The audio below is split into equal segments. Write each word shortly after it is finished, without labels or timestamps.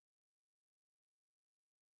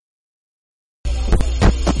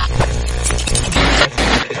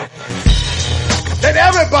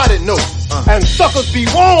suckers be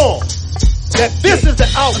warned that this is the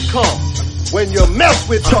outcome when you mess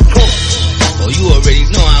with Tuff Talk. Oh, you already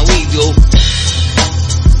know how we go.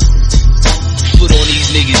 Put on these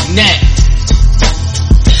niggas' neck.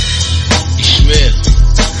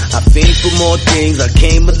 I fiend for more things, I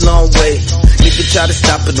came a long way. Nigga try to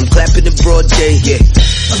stop it, I'm clapping in broad day, yeah.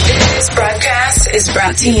 This broadcast is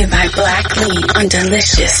brought to you by Black Lean on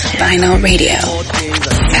Delicious Vinyl Radio.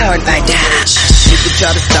 Powered by Dash. Nigga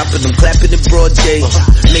try to stop it, I'm clapping in broad day.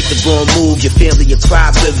 Make the wrong move, your family, your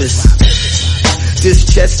cry rivers. This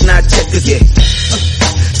chestnut checkers, yeah.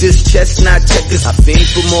 This chestnut checkers. I fiend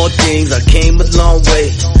for more things, I came a long way.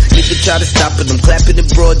 Nigga try to stop it, I'm clapping in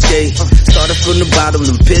broad day. Started from the bottom,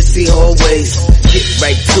 them pissy hallways. Get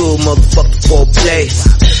right to a motherfucker for play.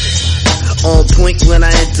 On point when I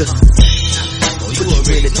enter. Put you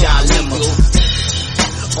in a dilemma.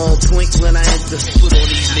 On point when I enter. Put on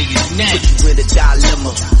these niggas' neck. Put you in a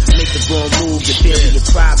dilemma. Make the wrong move, your family, your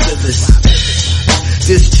cry rivers.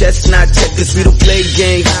 This chestnut checkers, we don't play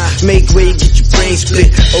games. Make way, get your brain split.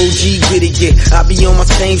 OG with it, yeah. I be on my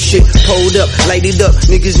same shit. Pulled up, light it up.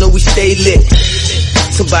 Niggas know we stay lit.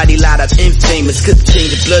 Somebody light up infamous. Cause the chain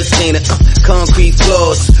the blood stainer. Concrete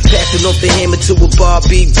floors. Passing off the hammer to a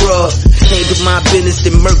Barbie bra. Handle my business,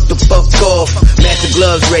 then murk the fuck off. Master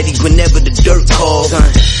gloves ready whenever the dirt calls.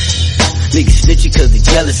 Niggas snitchy cause they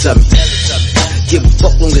jealous of me. Give a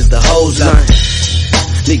fuck long as the hoes line.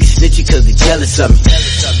 Niggas snitchy cause they jealous of me.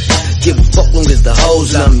 Give a fuck long as the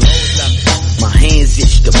hoes love me. My hands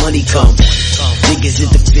itch, the money come. Niggas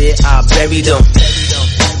interfere, I bury them.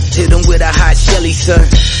 Hit them with a hot shelly, son.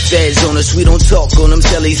 Feds on us, we don't talk on them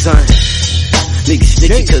telly, son. Niggas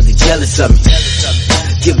snitchy cause they jealous of me.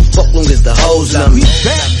 Give a fuck long as the hoes love me.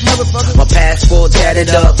 My passport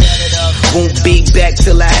tatted up. Won't be back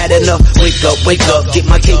till I had enough. Wake up, get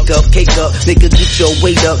my cake up. Nigga, get your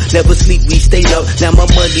weight up. Never sleep, we stayed up. Now my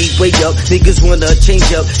money way up. Niggas wanna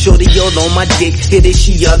change up. Shorty all on my dick. Hit it,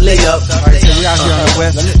 she up, lay up. Alright, so we out here on the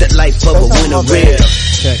west. That life of a winner real.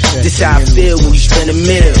 This how I feel when you spend a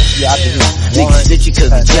meal. Niggas snitchy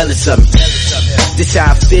cause they jealous of me. This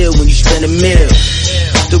how I feel when you spend a meal.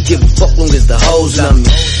 Don't give a fuck long as the hoes love me.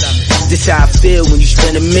 This how I feel when you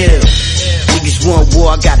spend a meal. Niggas want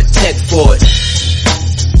war, I got a tech for it.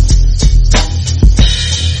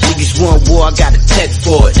 Niggas want war, I got a tech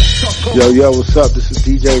for it. Yo, what's up? This is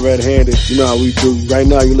DJ Red Handed. You know how we do. Right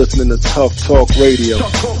now you're listening to Tuff Talk Radio.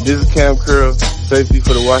 This is Cam Curl, safety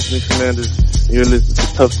for the Washington Commanders. You're listening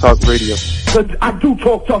to Tuff Talk Radio. Cause I do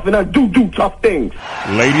talk tough and I do tough things.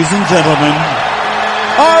 Ladies and gentlemen,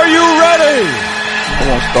 are you ready? I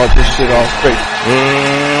want to start this shit off straight.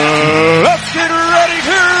 Let's get ready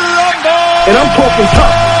to rumble! And I'm talking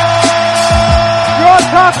tough. You're on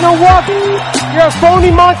top Milwaukee. You're a phony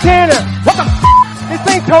Montana. What the f***? This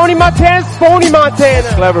ain't Tony Montana, it's phony Montana.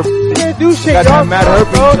 That's clever. You can't do shit, Got that Matt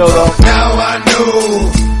Herpes show though. Now I know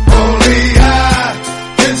only I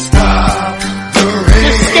can stop the rain.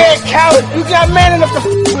 You scared coward. You got man enough to f***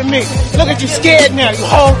 with me. Look at you scared now, you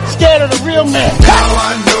hoe. Scared of the real man. Now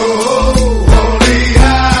I know only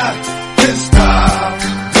I can stop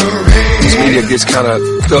the rain. This media gets kind of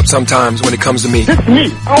up sometimes when it comes to me. This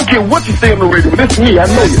me. I don't care what you say on the radio, but this me. I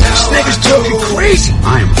know you. This nigga's joking crazy.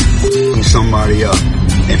 I'm f***ing somebody up.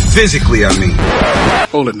 And physically, I mean.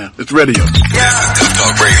 Hold it now. It's radio. This is Tuff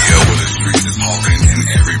Talk Radio where the streets is talking and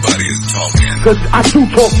everybody is talking. Cause I do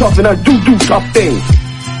talk tough and I do tough things.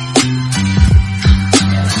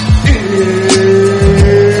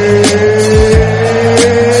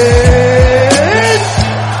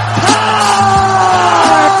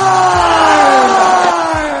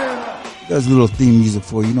 That's a little theme music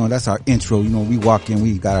for you know. That's our intro. You know, we walk in,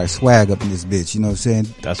 we got our swag up in this bitch. You know what I'm saying?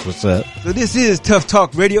 That's what's up. So this is Tuff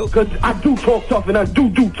Talk Radio. Cause I do talk tough and I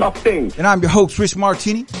do tough things. And I'm your host, Rich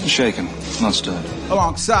Martini. Shaking, not stirred.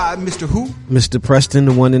 Alongside Mr. Who? Mr. Preston,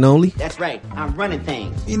 the one and only. That's right. I'm running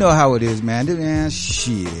things. You know how it is, man.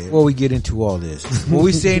 Shit. Before we get into all this, before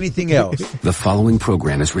we say anything else. The following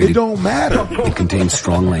program is rated. It don't matter. It contains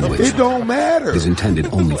strong language. It don't matter. It is intended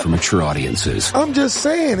only for mature audiences. I'm just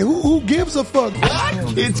saying, who gives a fuck?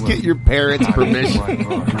 Kids, get your parents' permission.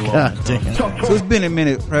 God damn. So it's been a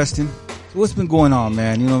minute, Preston. So what's been going on,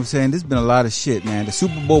 man? You know what I'm saying? There's been a lot of shit, man. The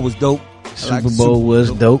Super Bowl was dope. Super Bowl was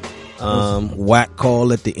dope. Whack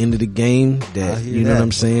call at the end of the game that, you know what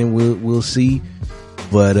I'm saying, we'll see.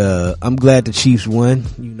 But I'm glad the Chiefs won.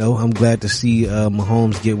 You know, I'm glad to see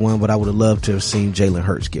Mahomes get one, but I would have loved to have seen Jalen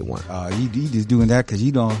Hurts get one. You just doing that because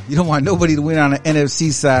you don't want nobody to win on the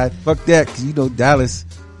NFC side. Fuck that, because you know Dallas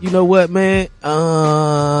You know what, man?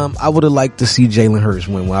 I would have liked to see Jalen Hurts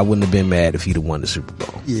win. Well, I wouldn't have been mad if he'd have won the Super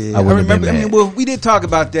Bowl. Yeah, I wouldn't have been mad. well, we did talk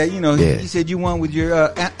about that. You know, you said you won with your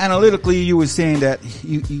analytically. You were saying that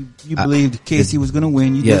you believed KC was going to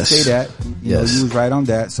win. You did say that. You know, you was right on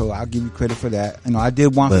that. So I'll give you credit for that. You know, I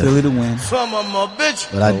did want Philly to win. Some of my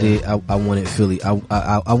bitch. But I did. I wanted Philly.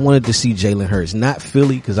 I wanted to see Jalen Hurts, not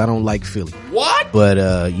Philly, because I don't like Philly. What?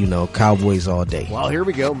 But you know, Cowboys all day. Well, here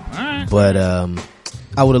we go. All right. But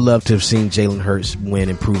I would have loved to have seen Jalen Hurts win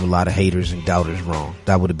and prove a lot of haters and doubters wrong.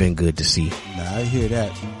 That would have been good to see. Nah, I hear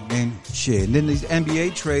that. And shit. And then these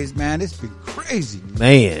NBA trades, man, it's been crazy.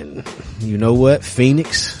 Man, you know what?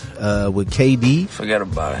 Phoenix, with KD. Forget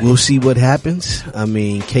about it. We'll see what happens. I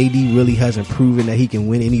mean, KD really hasn't proven that he can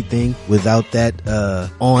win anything without that,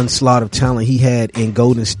 onslaught of talent he had in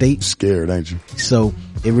Golden State. Scared, ain't you? So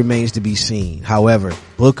it remains to be seen. However,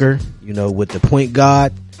 Booker, you know, with the point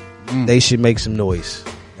guard, they should make some noise.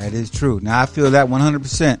 That is true. Now I feel that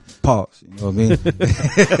 100%. Pause. You know what I mean?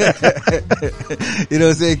 You know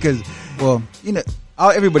what I'm saying? Cause, well, you know,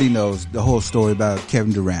 everybody knows the whole story about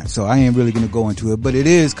Kevin Durant. So I ain't really going to go into it, but it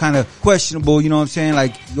is kind of questionable. You know what I'm saying?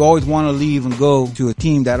 Like you always want to leave and go to a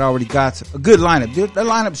team that already got a good lineup. Their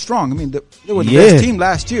lineup's strong. I mean, they were the best team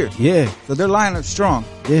last year. Yeah. So their lineup's strong.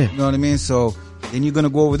 Yeah. You know what I mean? So then you're going to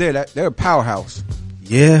go over there. They're a powerhouse.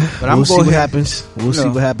 Yeah, but we'll see what happens. We'll see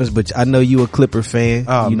what happens. But I know you a Clipper fan.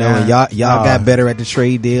 Oh, you know, man. and y'all got better at the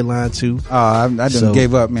trade deadline too. I done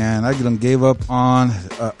gave up, man. I done gave up on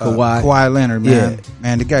Kawhi Leonard, man. Yeah.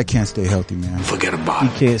 Man, the guy can't stay healthy, man. Forget about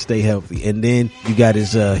it. He can't stay healthy. And then you got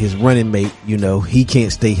his running mate, you know, he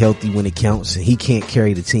can't stay healthy when it counts, and he can't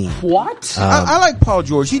carry the team. What? I like Paul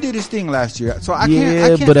George. He did his thing last year, so I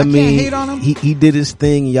can't hate on him. He did his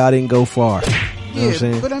thing, and y'all didn't go far. You know what I'm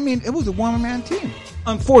saying? But I mean, it was a one-man team.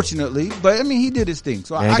 Unfortunately, but I mean, he did his thing.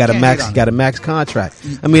 So I got a max contract.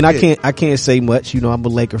 I mean, I can't say much. You know, I'm a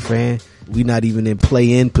Laker fan. We not even in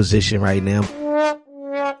play-in position right now.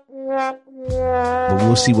 But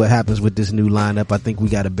we'll see what happens with this new lineup. I think we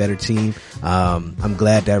got a better team. I'm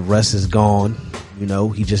glad that Russ is gone. You know,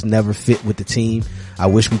 he just never fit with the team. I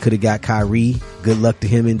wish we could have got Kyrie. Good luck to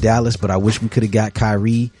him in Dallas, but I wish we could have got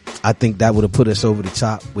Kyrie. I think that would have put us over the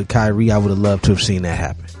top. With Kyrie, I would have loved to have seen that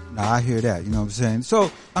happen. Nah, I hear that. You know what I'm saying?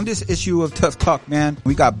 So, on this issue of Tuff Talk, man,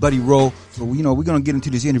 we got Buddie Roe. So, you know, we're going to get into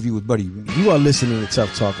this interview with Buddie. You are listening to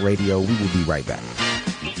Tuff Talk Radio. We will be right back.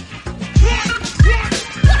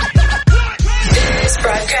 This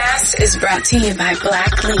broadcast is brought to you by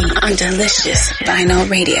Black Lee on Delicious Vinyl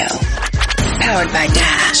Radio. Powered by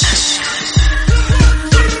Dash.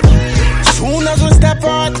 Soon as we step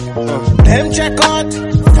out, them check out,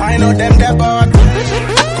 find out them they bought.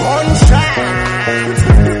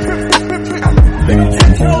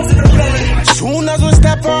 Soon as we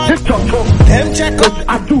step out, this tough talk. Them check out.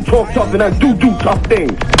 I do talk tough and I do tough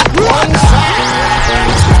things. One side.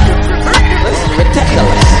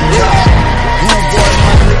 Ridiculous.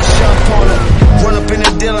 Run up in the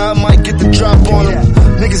dealer, I might get the drop on him.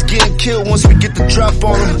 Niggas getting killed once we get the drop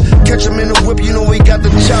on him. Catch him in the whip, you know we got the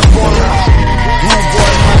chop on him. Rude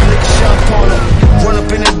boy, my nigga shop on him. Run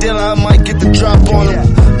up in the dealer, I might get the drop on him.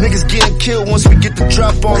 Niggas getting killed once we get the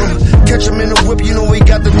drop on him. Catch him in the whip, you know we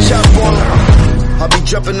got the chop on him. I be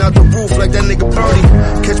jumping out the roof like that nigga Birdie.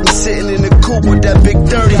 Catch me sitting in the coupe with that big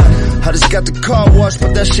 30. I just got the car washed,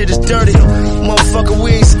 but that shit is dirty. Motherfucker,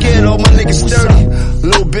 we ain't scared, all my niggas sturdy.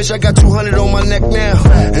 Little bitch, I got 200 on my neck now.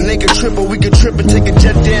 And they can trip, or we can trip and take a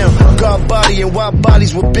jet down. Guard body and wide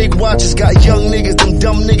bodies with big watches. Got young niggas, them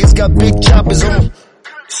dumb niggas got big choppers on them.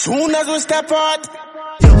 Soon as we step out,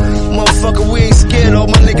 motherfucker, we ain't scared, all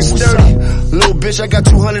my niggas sturdy. Little bitch, I got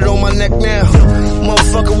 200 on my neck now.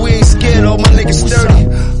 Motherfucker, we ain't scared, all my niggas sturdy.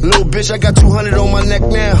 Little bitch, I got 200 on my neck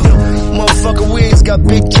now. Motherfucker, we ain't got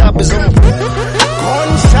big choppers on them.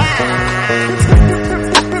 one side.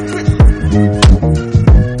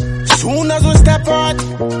 Soon as we step out,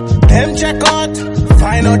 them check out,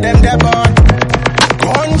 find out them they bought.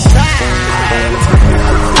 One side.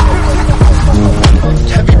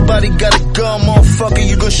 Everybody got a gun, motherfucker,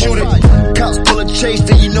 you gon' shoot it. Cops pull a chase,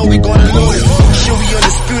 then you know we gonna loot it. Sure we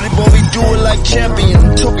undisputed, but we do it like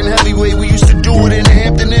champion. Talking heavyweight, we used to do it in the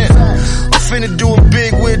Hampton Inn. Finna do it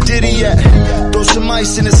big, where Diddy at? Throw some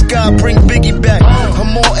ice in the sky, bring Biggie back.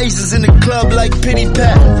 I'm more aces in the club like Pity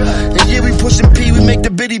Pat. And yeah, we pushing P, we make the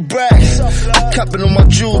bitty brags. I'm copping on my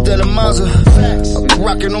jewels, that a Mazda. I be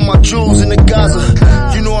rocking on my jewels in the Gaza.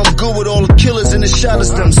 You know I'm good with all the killers and the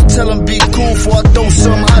shotters them. So tell them be cool before I throw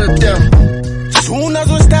something out of them. Soon as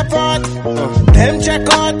we step out, them check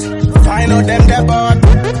out, find out them they bought.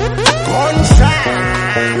 One side.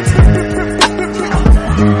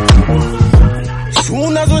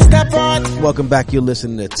 Soon Welcome back. You're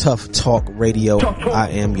listening to Tuff Talk Radio. I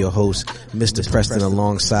am your host, Mr. Preston,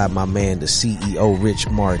 alongside my man, the CEO, Rich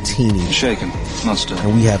Martini. Shaking, not stirring.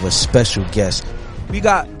 And we have a special guest. We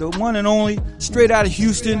got the one and only, straight out of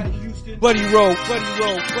Houston, Buddie Roe.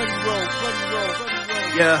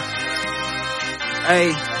 Yeah. Hey,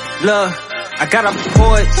 look, I got off the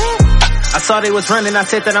porch. I saw they was running, I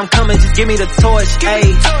said that I'm coming, just give me the torch,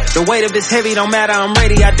 ayy. The weight of it's heavy, don't matter, I'm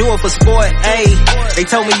ready, I do it for sport, ayy. They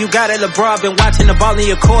told me you got it, LeBron, been watching the ball in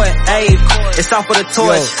your court, ayy. It's off for the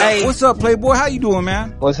torch, ayy. What's up, Playboy? How you doing,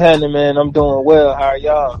 man? What's happening, man? I'm doing well. How are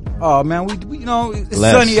y'all? Oh, man, we you know, it's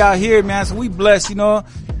blessed. Sunny out here, man, so we blessed, you know.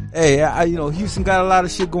 Hey, you know, Houston got a lot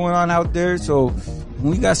of shit going on out there, so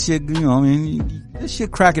when we got shit, you know, I mean, this shit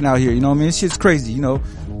cracking out here, you know what I mean? This shit's crazy, you know.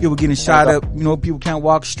 People getting shot up, you know, people can't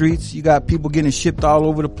walk streets. You got people getting shipped all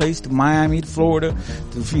over the place to Miami, to Florida,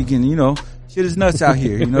 to freaking, you know, shit is nuts out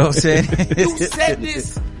here, you know what I'm saying? You said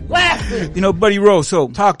this laughing. You know, Buddie Roe, so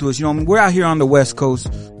talk to us, you know, I mean, we're out here on the West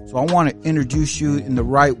Coast, so I want to introduce you in the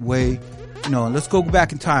right way, you know, and let's go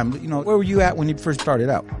back in time. You know, where were you at when you first started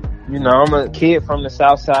out? You know, I'm a kid from the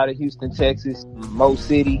south side of Houston, Texas, Mo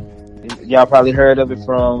City. Y'all probably heard of it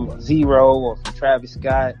from Zero or from Travis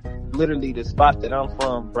Scott. Literally, the spot that I'm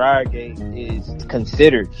from, Briargate, is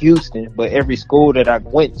considered Houston, but every school that I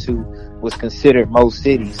went to was considered Mo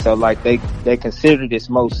City. So, like, they consider this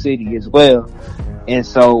Mo City as well. And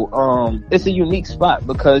so, it's a unique spot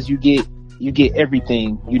because you get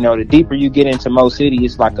everything. You know, the deeper you get into Mo City,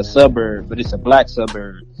 it's like a suburb, but it's a black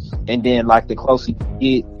suburb. And then, like, the closer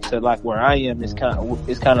you get to, like, where I am, it's kind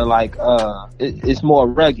of like, it's more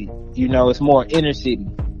rugged. You know, it's more inner city.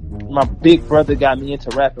 My big brother got me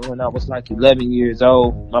into rapping when I was like 11 years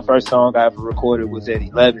old. My first song I ever recorded was at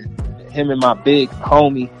 11. Him and my big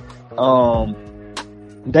homie,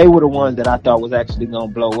 they were the ones that I thought was actually gonna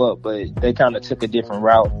blow up, but they kind of took a different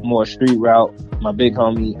route, more street route. My big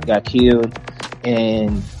homie got killed,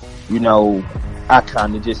 and, you know, I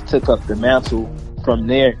kind of just took up the mantle from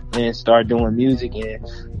there and started doing music and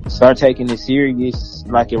start taking it serious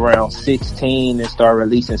like around 16 and start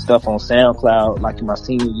releasing stuff on SoundCloud like in my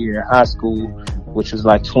senior year in high school, which was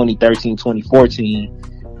like 2013,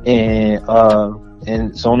 2014.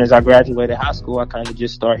 And as soon as I graduated high school, I kind of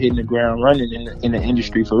just started hitting the ground running in the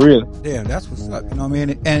industry for real. Damn, that's what's up. You know what I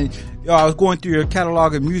mean? And yo, I was going through your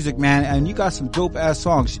catalog of music, man, and you got some dope ass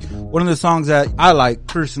songs. One of the songs that I like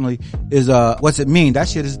personally is What's It Mean? That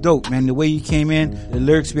shit is dope, man. The way you came in, the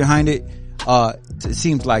lyrics behind it, it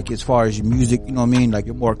seems like as far as your music, you know what I mean, like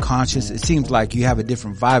you're more conscious. It seems like you have a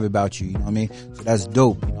different vibe about you, you know what I mean? So that's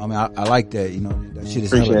dope. You know what I mean? I like that, you know, that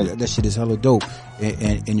shit is hella dope.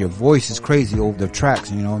 And your voice is crazy over the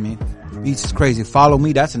tracks, you know what I mean? The beats is crazy. Follow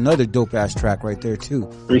Me, that's another dope ass track right there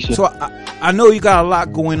too. So I know you got a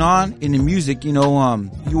lot going on in the music, you know,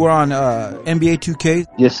 you were on NBA 2K.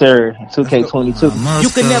 Yes sir, 2K22. You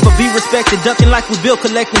can never be respected, ducking like we built,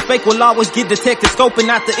 collecting fake will always get detected, scoping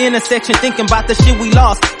out the intersection, thinking about the shit we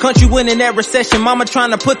lost. Country winning that recession, mama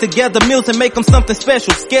trying to put together meals and make them something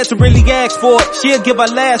special. Scared to really ask for it, she'll give her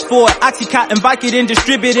last for it. Oxycontin, Vicodin and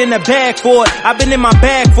distribute in a bag for it. I've been in my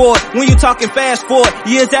bag for it. When you talking fast forward,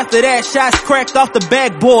 years after that, shots cracked off the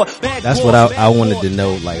backboard. That's what I wanted to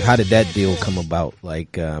know. Like, how did that deal come about?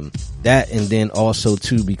 Like, that, and then also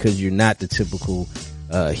too, because you're not the typical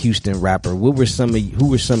Houston rapper. Who were some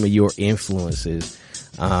of your influences?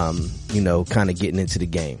 You know, kind of getting into the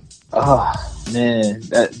game. Oh man,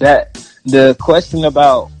 that the question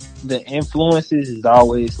about the influences is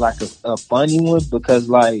always like a funny one because,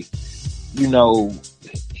 like, you know,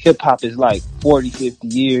 hip hop is like 40, 50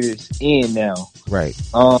 years in now. Right.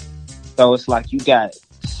 So it's like you got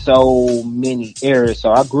so many eras.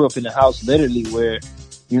 So I grew up in a house literally where,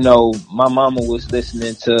 you know, my mama was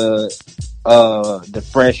listening to the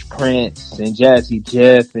Fresh Prince and Jazzy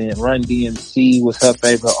Jeff and Run DMC was her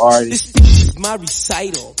favorite artist. This is my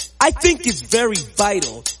recital. I think it's very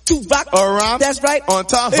vital to rock around. That's right. On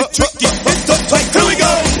top. It's tricky. Here we go.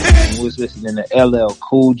 I was listening to LL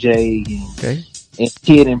Cool J and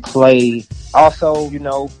Kid and Play. Also, you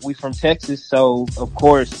know, we from Texas, so of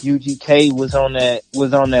course UGK was on that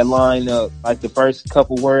lineup. Like the first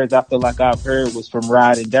couple words I feel like I've heard was from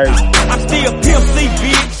Riding Dirty. I'm still Pimp C,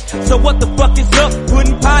 bitch. So what the fuck is up?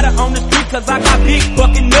 Putting powder on the street cause I got big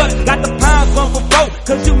fucking nuts. Got the pounds on for 4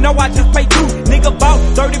 cause you know I just pay 2. Nigga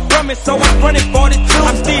bought 30 from it so I'm running 42.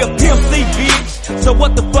 I'm still Pimp C, bitch. So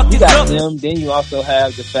what the fuck is up? Them. Then you also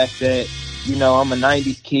have the fact that, you know, I'm a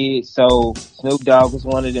 90s kid, so Snoop Dogg was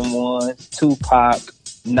one of them ones. Tupac,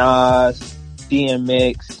 Nas,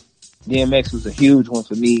 DMX. DMX was a huge one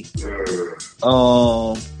for me.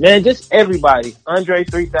 Man, just everybody. Andre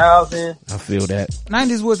 3000. I feel that.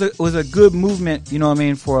 90s was a good movement, you know what I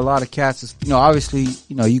mean, for a lot of cats. You know, obviously,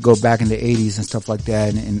 you know, you go back in the 80s and stuff like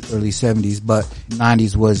that and early 70s, but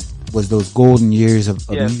 90s was those golden years of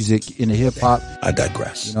music in the hip hop. I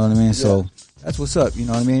digress. You know what I mean? So that's what's up, you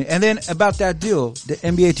know what I mean? And then about that deal, the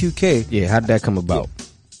NBA 2K. Yeah, how'd that come about?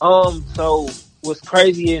 So what's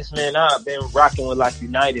crazy is, man, I've been rocking with like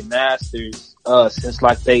United Masters since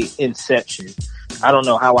like they inception. I don't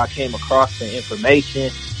know how I came across the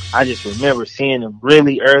information. I just remember seeing them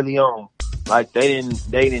really early on. Like they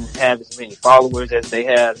didn't have as many followers as they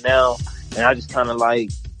have now, and I just kind of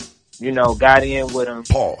like, you know, got in with them.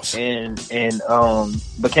 Pause. And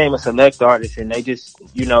became a select artist, and they just,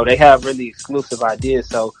 you know, they have really exclusive ideas.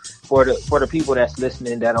 So for the people that's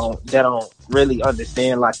listening that don't really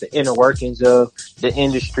understand like the inner workings of the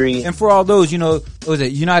industry. And for all those, you know, was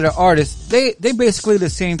it United Artists? They basically the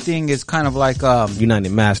same thing as kind of like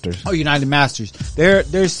United Masters. Oh, United Masters. They're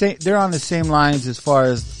on the same lines as far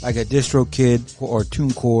as like a DistroKid or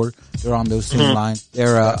TuneCore. They're on those same lines.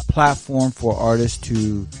 They're a platform for artists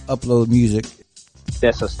to upload music.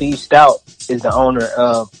 Yeah, so Steve Stout is the owner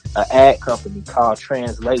of an ad company called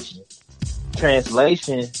Translation.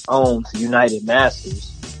 Translation owns United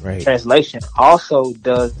Masters. Right. Translation also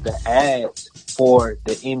does the ads for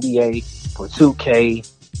the NBA, for 2K,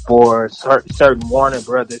 for certain Warner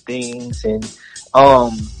Brother things, and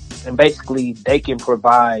basically they can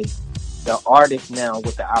provide the artist now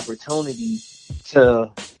with the opportunity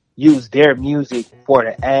to use their music for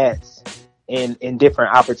the ads in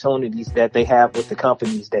different opportunities that they have with the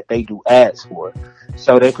companies that they do ads for.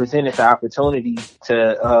 So they presented the opportunity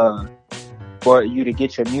to for you to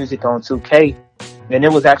get your music on 2K, and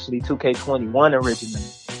it was actually 2K21 originally.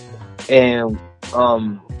 And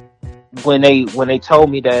when they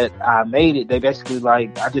told me that I made it, they basically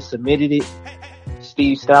like, I just submitted it.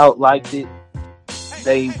 Steve Stout liked it.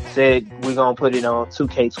 They said we're gonna put it on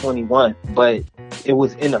 2K21, but it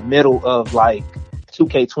was in the middle of like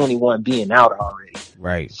 2K21 being out already.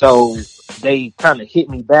 Right. So they kind of hit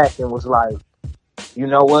me back and was like, you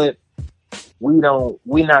know what? We're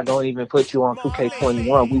not going to even put you on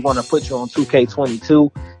 2K21. We want to put you on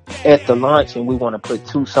 2K22 at the launch, and we want to put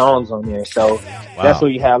 2 songs on there. So that's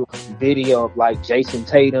where you have like, a video of like Jason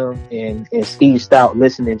Tatum and Steve Stout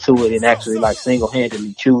listening to it and actually like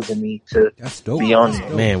single-handedly choosing me to be on there.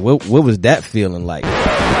 Man, what was that feeling like?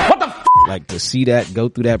 What the like to see that, go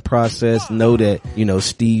through that process, know that, you know,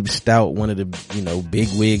 Steve Stout, one of the, you know, big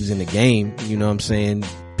wigs in the game, you know what I'm saying,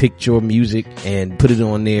 picked your music and put it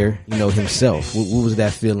on there, you know, himself. What was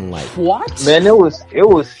that feeling like? What? Man, it was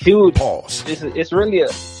huge. Pause. It's really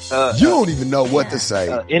you don't even know what to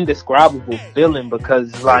say. Indescribable feeling,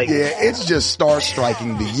 because like, yeah, it's just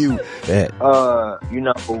star-striking to you. You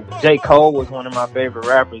know, J. Cole was one of my favorite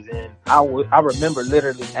rappers, and I remember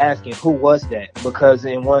literally asking who was that, because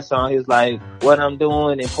in one song he was like, what I'm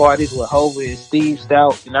doing in parties with Hov and Steve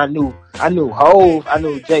Stout, and I knew Hov, I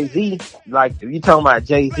knew Jay-Z. Like, if you talking about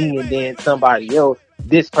Jay-Z and then somebody else,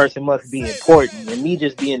 this person must be important. And me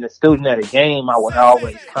just being a student at a game, I would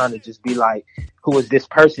always kind of just be like, who is this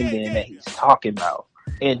person then that he's talking about?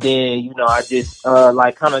 And then, you know, I just,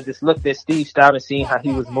 like kind of just looked at Steve Stout and seeing how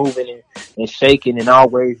he was moving and shaking, and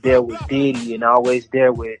always there with Diddy, and always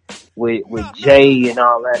there with Jay and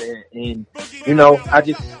all that. And, you know,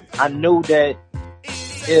 I knew that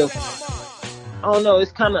if, I don't know,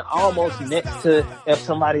 it's kind of almost next to if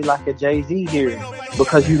somebody like a Jay-Z here,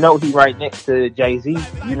 because you know he right next to Jay-Z,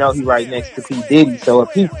 you know he right next to P. Diddy. So if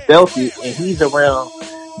he felt it and he's around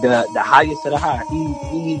the highest of the high,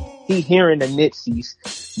 he hearing the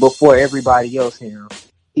Nipseys before everybody else hear him.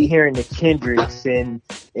 He hearing the Kendricks and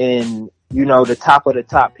you know, the top of the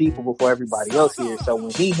top people before everybody else here. So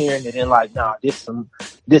when he hearing it and like, nah, this some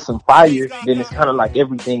fire, then it's kind of like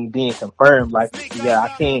everything being confirmed. Like, yeah, I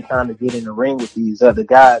can kind of get in the ring with these other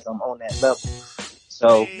guys. I'm on that level.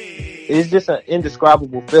 So it's just an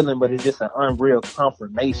indescribable feeling, but it's just an unreal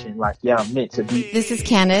confirmation. Like, yeah, I'm meant to be. This is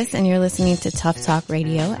Candace, and you're listening to Tuff Talk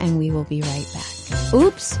Radio, and we will be right back.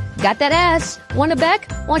 Oops, got that ass. Want it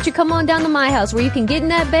back? Why don't you come on down to my house where you can get in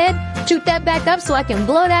that bed, shoot that back up so I can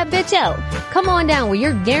blow that bitch out. Come on down where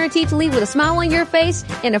you're guaranteed to leave with a smile on your face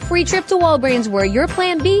and a free trip to Walgreens where your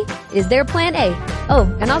plan B is their plan A.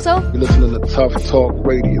 Oh, and also, you're listening to Tuff Talk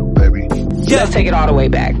Radio, baby. Let's take it all the way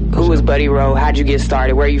back. Who is Buddie Roe? How'd you get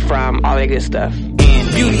started? Where you from? All that good stuff. And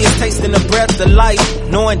beauty is tasting the breath of life,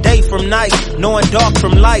 knowing day from night, knowing dark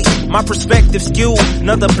from light. My perspective skewed,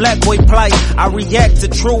 another black boy plight. I react to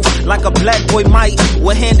truth like a black boy might.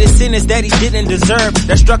 What handed sentence that he didn't deserve,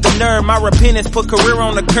 that struck a nerve. My repentance put career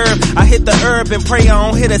on the curve. I hit the herb and pray I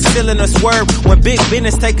don't hit a ceiling or swerve. When big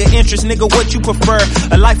business take an interest, nigga, what you prefer?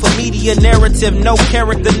 A life of media narrative, no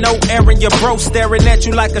character, no errand. Your bro staring at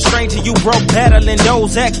you like a stranger. You broke, battling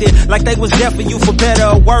those acting like they was there for you for better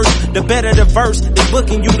or worse. The better the verse, they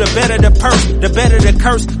booking you, the better the purse, the better the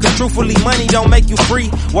curse. Cause truthfully, money don't make you free.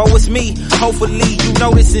 Woe is me. Hopefully you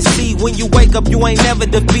notice and see. When you wake up, you ain't never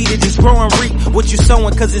defeated. Just grow and reap what you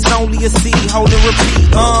sowing, cause it's only a seed. Hold and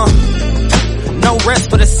repeat. No rest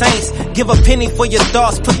for the saints. Give a penny for your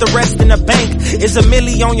thoughts, put the rest in the bank. Is a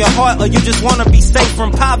milli on your heart, or you just wanna be safe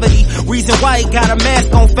from poverty? Reason why he got a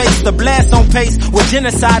mask on face, the blast on pace with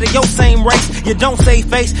genocide of your same race. You don't save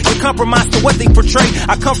face, you compromise to what they portray.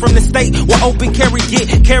 I come from the state where open carry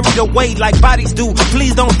get carried away like bodies do.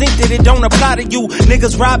 Please don't think that it don't apply to you.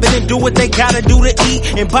 Niggas robbing and do what they gotta do to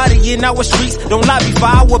eat. Embodying our streets, don't lobby for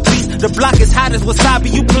our peace. The block is hot as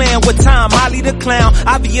wasabi, you playing with time. Molly the clown,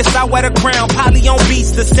 obvious I wear the crown. Poly on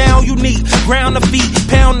beats, the sound unique. Ground the feet,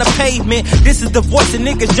 pound the pavement. This is the voice of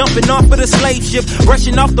niggas jumping off of the slave ship,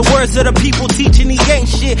 brushing off the words of the people teaching he ain't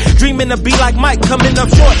shit. Dreaming to be like Mike, coming up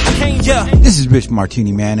short. Can't ya? This is Rich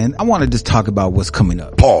Martini, man, and I want to just talk about what's coming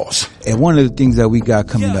up. Pause. And one of the things that we got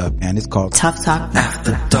coming up, man, it's called Tuff Talk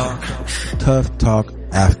After Dark. Tuff Talk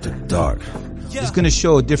After Dark. It's going to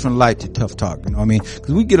show a different light to Tuff Talk, you know what I mean?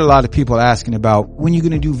 Because we get a lot of people asking about when you're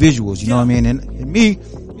going to do visuals, you know what I mean? And me,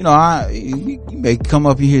 you know, you may come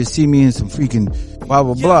up here and see me in some freaking blah,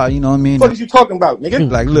 blah, blah, you know what I mean? What are you talking about, nigga?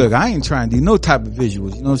 Like, look, I ain't trying to do no type of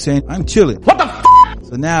visuals, you know what I'm saying? I'm chilling. What the f***?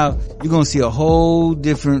 So now you're going to see a whole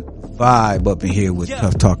different vibe up in here with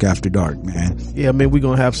Tuff Talk After Dark, man. Yeah, I mean, we're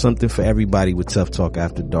going to have something for everybody with Tuff Talk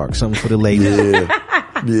After Dark. Something for the ladies.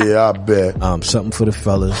 Yeah, I bet. Something for the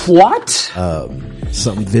fellas. What?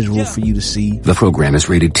 Something visual for you to see. The program is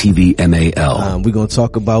rated TV MAL. We're going to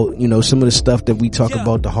talk about, you know, some of the stuff that we talk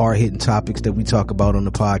about, the hard-hitting topics that we talk about on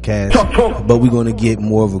the podcast. But we're going to get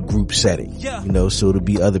more of a group setting, you know, so it'll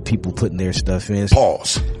be other people putting their stuff in.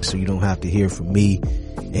 Pause. So you don't have to hear from me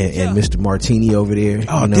and Mr. Martini over there.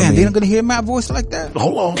 Oh, you know damn, they're not going to hear my voice like that?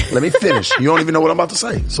 Hold on. Let me finish. You don't even know what I'm about to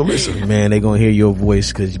say. So listen. Man, they're going to hear your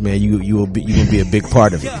voice because, man, you're going to be a big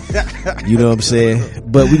part of it. You know what I'm saying?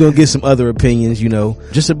 But we're going to get some other opinions, you know,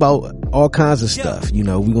 just about all kinds of stuff. You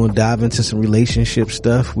know, we're going to dive into some relationship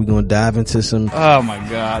stuff. We're going to dive into some... Oh, my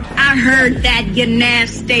God. I heard that, you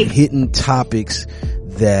nasty. ...hidden topics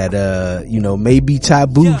that you know, may be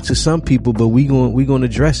taboo to some people, but we going to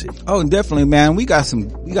address it. Oh, definitely, man. We got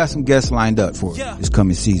some guests lined up for this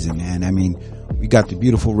coming season, man. I mean, we got the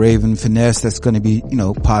beautiful Raven Finesse that's going to be, you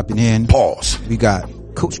know, popping in. Pause. We got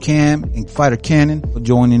Coach Cam and Fighter Cannon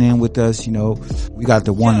joining in with us, you know. We got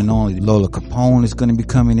the one and only Lola Capone is going to be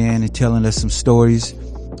coming in and telling us some stories.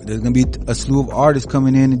 There's going to be a slew of artists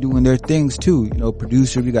coming in and doing their things too. You know,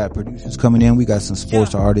 we got producers coming in. We got some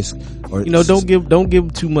sports artists. Or, you know, don't give them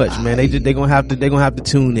too much, man. They're going to have to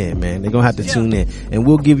tune in, man. They're going to have to tune in, and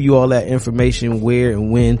we'll give you all that information where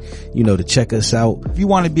and when, you know, to check us out. If you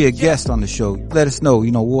want to be a guest on the show, let us know.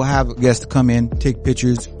 You know, we'll have a guest to come in, take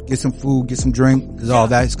pictures, get some food, get some drink, because all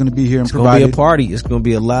that is going to be here and provided. It's going to be a party. It's going to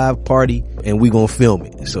be a live party, and we're going to film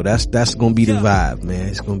it. So that's going to be the vibe, man.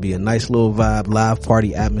 It's going to be a nice little vibe, live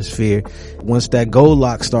party atmosphere. Once that gold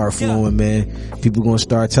lock start flowing, man, people going to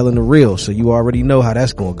start telling the real. So you already know how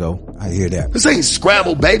that's going to go. I hear that. This ain't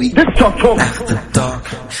Scrabble, baby. This Tuff Talk After Dark.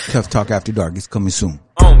 Tuff Talk After Dark. It's coming soon.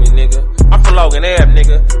 On me, nigga. I'm from Logan Ave,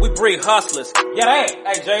 nigga. We breed hustlers. Yeah,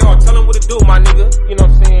 hey, JR, tell him what to do, my nigga. You know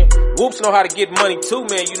what I'm saying? Whoops know how to get money too,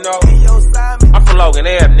 man, you know. I'm from Logan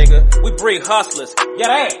Ave, nigga. We breed hustlers.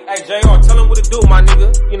 Yeah, hey, JR, tell him what to do, my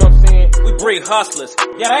nigga. You know what I'm saying? We breed hustlers.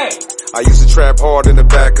 Yeah, I used to trap hard in the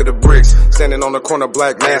back of the bricks. Standing on the corner,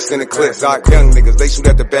 black mask in the clips. Got young niggas, they shoot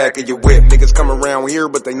at the back of your whip. Niggas come around here,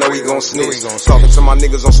 but they know he gon' snitch. Talking to my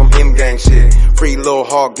niggas on some M-gang shit. Free Lil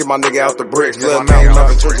Hawk, get my nigga out the bricks. Blood mountain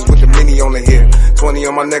up in churches with the mini on the hip. 20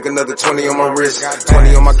 on my neck, another 20 on my wrist.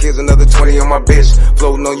 20 on my kids, another 20 on my bitch.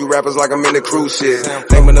 Floating on you rappers like I'm in the cruise shit.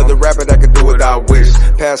 Name another rapper that could do what I wish.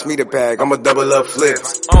 Pass me the bag, I'ma double up flip.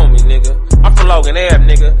 On me, nigga. I'm from Logan Ave,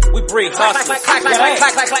 nigga. We breed hustlers.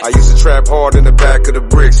 I used to trap hard in the back of the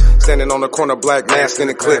bricks. Standing on the corner, black mask in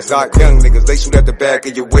the clips. Got young niggas, they shoot at the back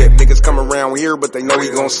of your whip. Niggas come around here, but they know he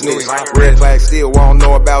gon' snitch. Red flag still, I don't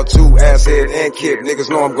know about you, asshead and kid. Niggas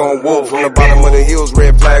know I'm gon' wolf. From the bottom of the hills,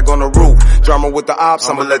 red flag on the roof. Drama with the ops,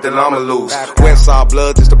 I'ma let the llama loose. Westside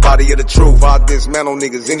Bloods is the body of the truth. I dismantle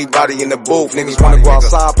niggas, anybody in the booth. Niggas wanna go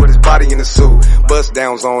outside, put his body in the suit. Bust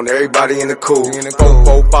downs on everybody in the cool.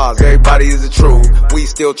 445s, everybody is the truth. We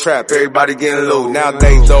still trap, everybody getting loot.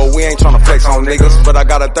 Nowadays though, we ain't tryna flex on niggas, but I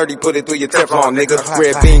got a 30, put it through your Teflon, nigga.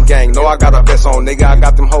 Red Bean Gang, know I got a vest on, nigga. I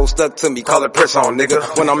got them hoes stuck to me, call it press on,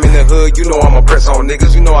 nigga. When I'm in the hood, you know I'ma press on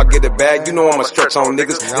niggas. You know I get it bag, you know I'ma stretch on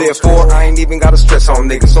niggas. Therefore, I ain't even gotta stress on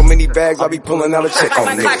niggas. So many bags, I be pulling out a check on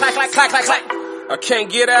niggas. I can't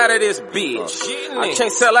get out of this bitch. I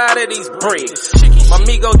can't sell out of these bricks. My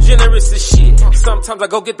amigo generous as shit. Sometimes I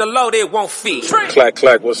go get the load, it won't fit. Clack,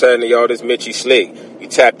 clack, what's happening, y'all? This Mitchie Slick. You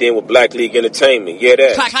tapped in with Black League Entertainment. Yeah,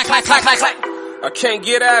 that. Clack, clack, clack, clack, clack, clack. I can't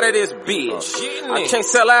get out of this bitch. I can't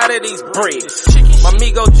sell out of these bricks. My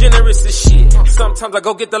amigo generous as shit. Sometimes I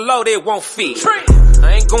go get the load, it won't fit.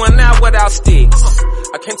 I ain't going out without sticks.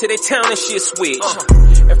 I came to their town and shit switch.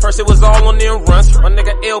 At first it was all on them runs. My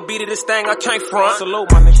nigga LB to this thing, I can't front.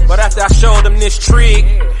 Salute, my nigga. But after I showed them this trick,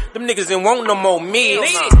 them niggas didn't want no more me.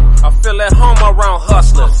 I feel at home around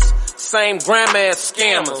hustlers. Same grandma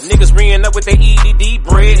scammers. Niggas ringing up with their EDD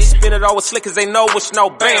bread. They spin it all with slick cause they know it's no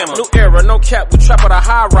bammer. New era, no cap, we trap with our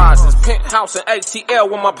high rises. Penthouse and ATL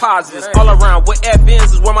with my positives. All around with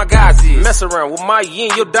FNs is where my guys is. Mess around with my yin,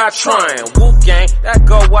 you'll die trying. Whoop gang, that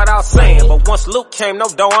go without saying. But once Luke came, no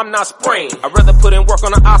dough, I'm not spraying. I'd rather put in work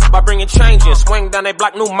on the ops by bringing change in. Swing down they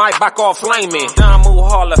block, new mic, back off flaming. Don Move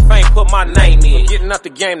Hall of Fame, put my name in. Getting out the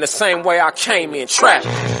game the same way I came in. Trap.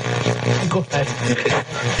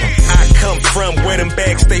 I come from where them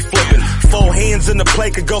bags stay flipping. 4 hands in the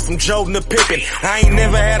plate could go from Jordan to Pippen. I ain't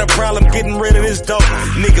never had a problem getting rid of this dope.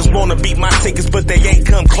 Niggas wanna beat my tickets, but they ain't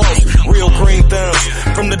come close. Real green thumbs.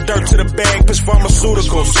 From the dirt to the bag, push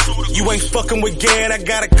pharmaceuticals. You ain't fucking with Gad, I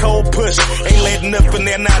got a cold push. Ain't letting up in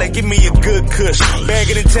there now, they give me a good kush.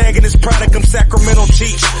 Bagging and tagging this product, I'm Sacramento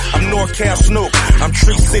Cheech. I'm NorCal Snoop. I'm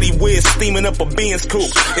Tree City Wiz, steaming up a Benz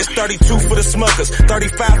coupe. It's 32 for the smuckers,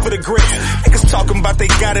 35 for the grits. Niggas talking about they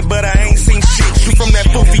got it, but I ain't seen shit. You from that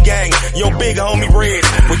Foofy gang, yo big homie Red.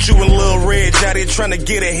 With you and Lil Reg out here trying to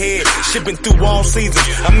get ahead. Shipping through all seasons,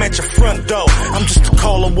 I'm at your front door. I'm just a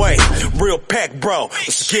call away, real pack bro,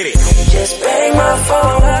 let's get it. Just bang my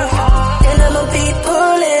phone, and I'ma be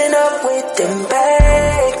pulling up with them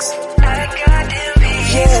bags.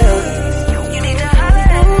 Yeah. You need to holler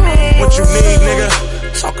at me. What you need,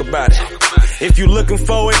 nigga? Talk about it. If you looking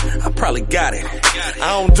for it, I probably got it.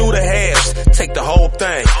 I don't do the halves, take the whole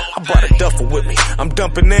thing. I brought a duffel with me, I'm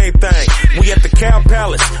dumping everything. We at the Cow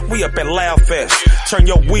Palace, we up at Loud Fest. Turn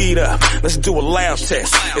your weed up, let's do a loud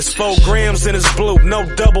test. It's 4 grams and it's blue, no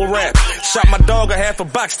double wrap. Shot my dog a half a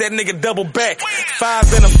box, that nigga double back.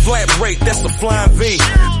 5 in a flat rate, that's a flying V.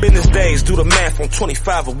 Business days, do the math on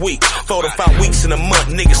 25 a week. 4 to 5 weeks in a month,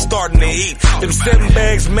 niggas starting to eat. Them 7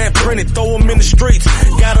 bags, matte printed, throw them in the streets.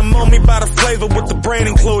 Got them on me by the flavor with the brand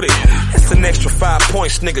included. That's an extra 5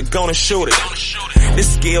 points, nigga, gonna shoot it.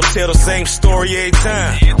 This scale tell the same story every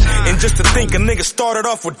time. And just to think a nigga started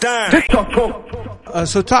off with dime.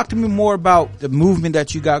 So talk to me more about the movement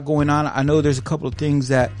that you got going on. I know there's a couple of things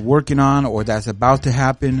that working on or that's about to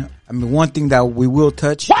happen. I mean, one thing that we will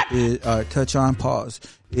touch on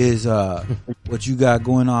is what you got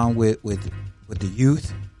going on with the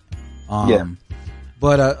youth. Yeah.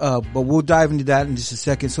 But we'll dive into that in just a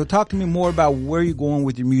second. So talk to me more about where you're going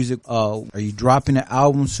with your music. Are you dropping an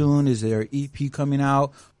album soon? Is there an EP coming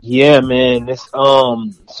out? Yeah, man. It's,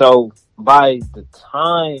 so by the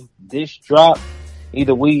time this drop,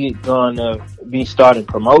 either we gonna be starting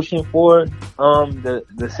promotion for,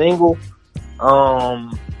 the single.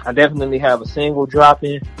 I definitely have a single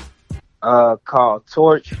dropping, called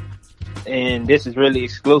Torch. And this is really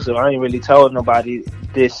exclusive. I ain't really told nobody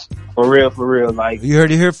this for real. Like, you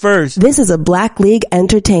heard it here first. This is a Black League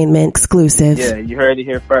Entertainment exclusive. Yeah, you heard it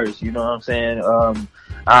here first. You know what I'm saying?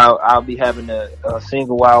 I'll be having a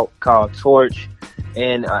single out called Torch,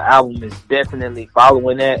 and an album is definitely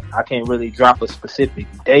following that. I can't really drop a specific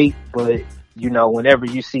date, but you know, whenever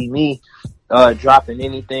you see me dropping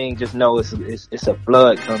anything, just know it's a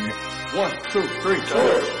flood coming. 1, 2, 3, 4.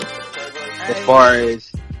 As far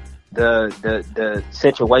as the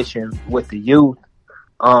situation with the youth,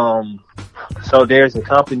 so there's a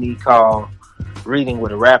company called Reading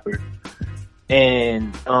with a Rapper,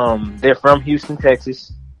 and they're from Houston,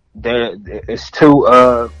 Texas. It's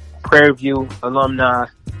 2 Prairie View alumni,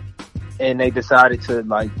 and they decided to,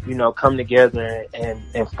 like, you know, come together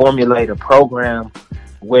and formulate a program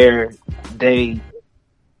where they,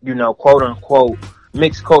 you know, quote unquote,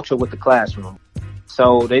 mix culture with the classroom.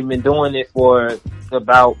 So they've been doing it for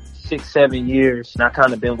about 6-7 years, and I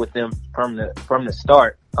kind of been with them from the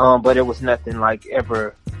start. but it was nothing like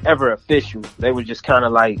ever official. They were just kind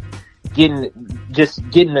of like getting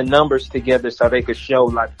the numbers together so they could show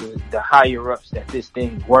like the higher ups that this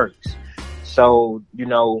thing works. So, you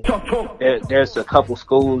know, there's a couple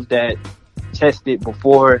schools that tested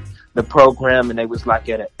before the program and they was like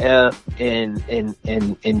at an F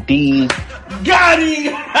and D's. Got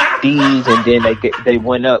him! D's, and then they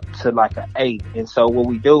went up to like an A. And so what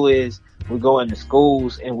we do is we go into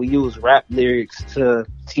schools and we use rap lyrics to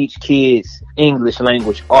teach kids English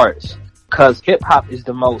language arts. Cause hip hop is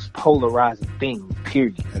the most polarizing thing,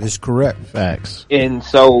 period. That is correct. Facts. And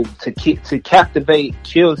so to captivate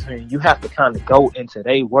children, you have to kind of go into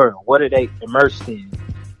their world. What are they immersed in?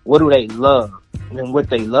 What do they love? And what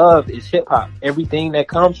they love is hip hop. Everything that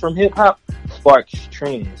comes from hip hop sparks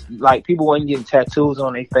trends. Like people wasn't getting tattoos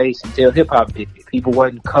on their face until hip hop did it. People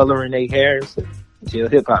wasn't coloring their hair until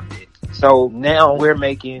hip hop did. So now we're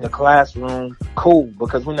making the classroom cool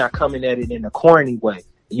because we're not coming at it in a corny way.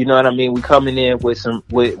 You know what I mean? We coming in with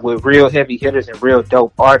with real heavy hitters and real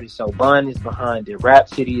dope artists. So Bun is behind it.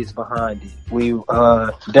 Rhapsody is behind it. We've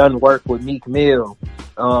done work with Meek Mill.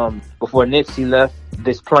 Before Nipsey left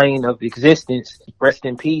this plane of existence, rest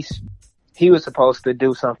in peace, he was supposed to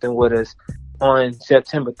do something with us on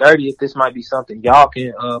September 30th. This might be something y'all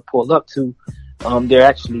can pull up to. They're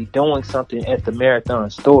actually doing something at the Marathon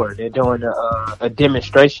store. They're doing a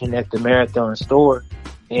demonstration at the Marathon store.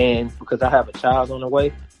 And because I have a child on the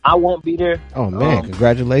way, I won't be there. Oh man,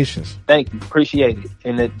 congratulations. Thank you. Appreciate it.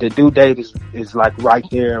 And the due date is like right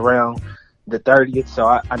there around the 30th. So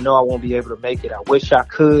I know I won't be able to make it. I wish I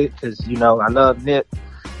could because, you know, I love Nip.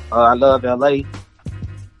 I love LA.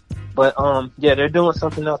 But, yeah, they're doing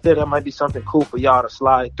something out there that might be something cool for y'all to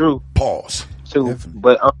slide through. Pause. Too.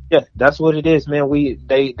 But, yeah, that's what it is, man.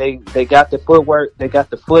 They got the footwork. They got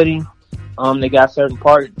the footing. They got certain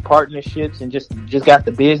partnerships and just got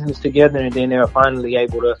the business together, and then they're finally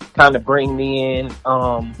able to kind of bring me in,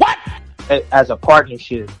 as a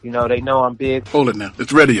partnership. You know, they know I'm big. Hold it now.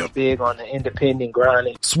 It's radio. Big on the independent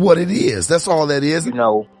grinding. It's what it is. That's all that is. You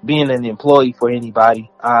know, being an employee for anybody,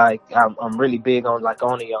 I'm really big on like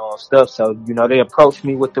owning your own stuff. So, you know, they approached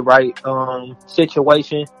me with the right,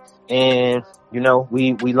 situation, and, you know,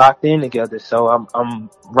 we locked in together. So I'm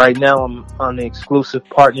right now I'm on an exclusive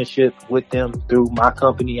partnership with them through my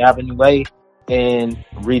company, Avenue A, and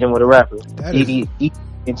Reading with a Rapper.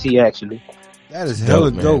 EDT actually. That is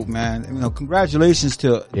hella dope, man. You know, congratulations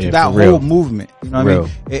to that whole movement. You know what I mean?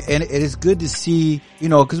 And it is good to see, you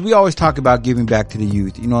know, cause we always talk about giving back to the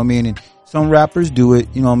youth, you know what I mean? And some rappers do it,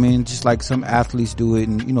 you know what I mean? Just like some athletes do it,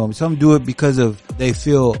 and, you know, some do it because of they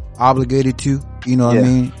feel obligated to, you know what I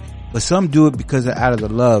mean? But some do it because of out of the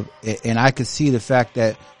love. And I could see the fact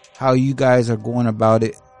that how you guys are going about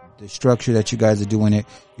it, the structure that you guys are doing it,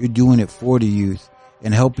 you're doing it for the youth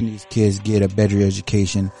and helping these kids get a better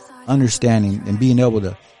education, understanding and being able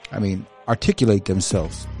to, I mean, articulate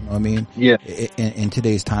themselves, you know what I mean? Yeah. In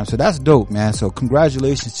today's time. So that's dope, man. So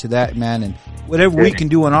congratulations to that, man. And whatever we can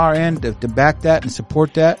do on our end to back that and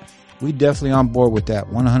support that, we definitely on board with that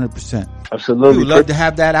 100%. Absolutely. We would love to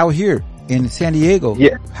have that out here in San Diego.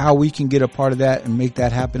 Yeah. How we can get a part of that and make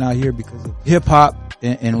that happen out here, because hip hop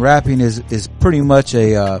and rapping is pretty much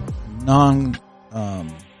a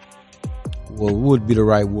what would be the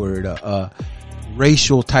right word,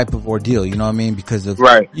 racial type of ordeal, you know what I mean? Because of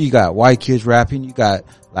you got white kids rapping, you got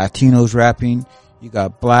Latinos rapping, you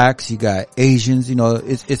got blacks, you got Asians, you know,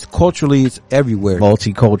 it's culturally, it's everywhere.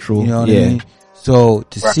 Multicultural. You know what I mean? So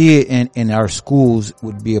to see it in our schools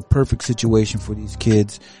would be a perfect situation for these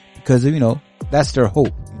kids, because, you know, that's their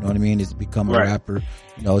hope, you know what I mean, is to become a rapper,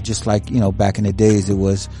 you know, just like, you know, back in the days it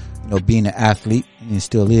was, you know, being an athlete, and it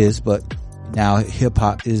still is, but now hip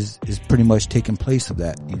hop is pretty much taking place of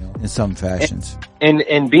that, you know, in some fashions.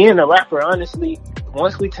 And being a rapper, honestly,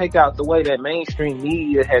 once we take out the way that mainstream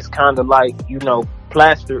media has kind of like, you know,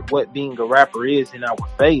 plastered what being a rapper is in our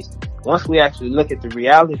face, once we actually look at the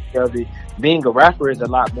reality of it, being a rapper is a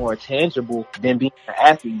lot more tangible than being an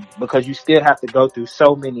athlete, because you still have to go through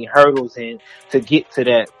so many hurdles, and to get to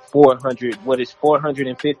that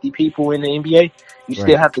 450 people in the NBA, you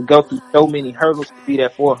still have to go through so many hurdles to be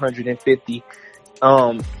that 450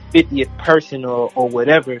 50th person or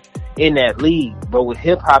whatever in that league. But with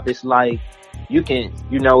hip hop, it's like you can,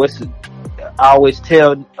 you know, I always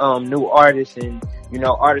tell new artists and, you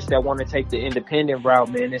know, artists that want to take the independent route,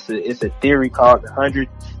 man, it's a theory called the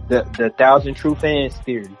 1,000 true fans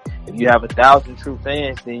theory. If you have 1,000 true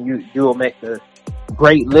fans, then you'll make a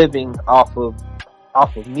great living off of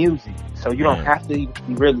music. So you don't have to be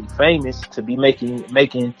really famous to be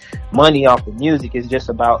making money off of music. It's just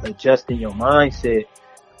about adjusting your mindset.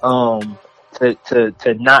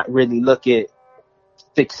 to not really look at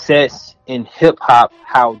success in hip hop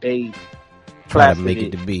how they try to make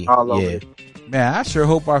it to be all over. Man, I sure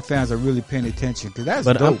hope our fans are really paying attention because that's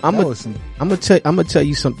dope. I'm gonna tell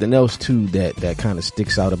you something else too that kind of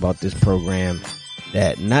sticks out about this program,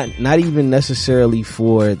 that not even necessarily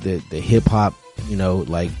for the hip hop, you know,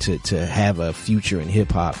 like to have a future in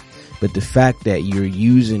hip hop, but the fact that you're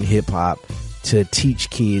using hip hop to teach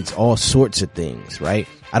kids all sorts of things, right?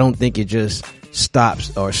 I don't think it just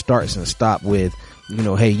starts and stop with, you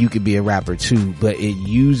know, hey, you could be a rapper too, but it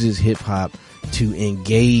uses hip hop to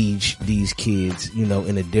engage these kids, you know,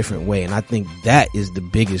 in a different way. And I think that is the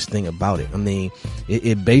biggest thing about it. I mean,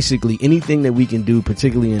 it basically, anything that we can do,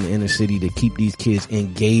 particularly in the inner city, to keep these kids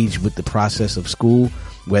engaged with the process of school,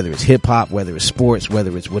 whether it's hip hop, whether it's sports,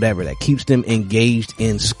 whether it's whatever, that keeps them engaged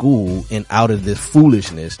in school and out of this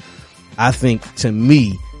foolishness. I think, to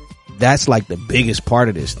me, that's like the biggest part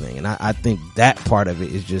of this thing. And I think that part of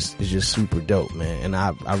it is just super dope, man. And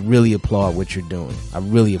I really applaud what you're doing. I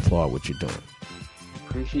really applaud what you're doing.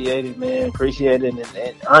 Appreciate it, man. Appreciate it.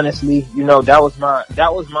 And honestly, you know, that was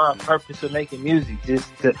my purpose of making music.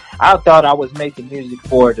 I thought I was making music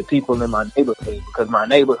for the people in my neighborhood, because my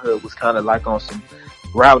neighborhood was kind of like on some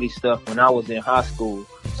rowdy stuff when I was in high school.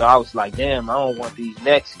 So I was like, damn, I don't want these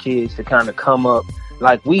next kids to kind of come up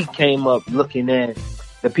like we came up looking at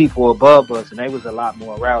the people above us, and they was a lot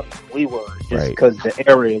more rowdy than we was, just because the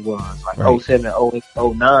area was like 07, 08,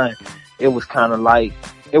 09. It was kind of like,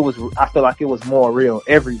 I feel like it was more real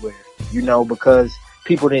everywhere, you know, because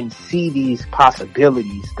people didn't see these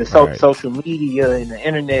possibilities. The social media and the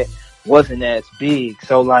internet wasn't as big.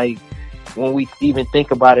 So like, when we even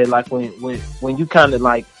think about it, like when you kind of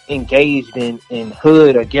like engaged in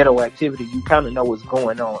hood or ghetto activity, you kind of know what's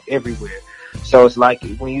going on everywhere. So it's like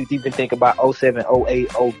when you even think about 07,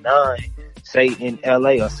 08, 09, say in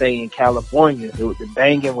LA or say in California, the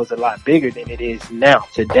banging was a lot bigger than it is now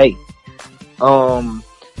today.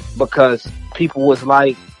 Because people was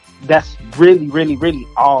like, that's really, really, really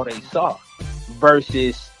all they saw.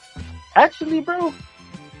 Versus, actually, bro,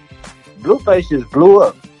 Blueface just blew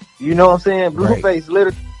up. You know what I'm saying? Blueface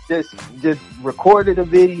literally just recorded a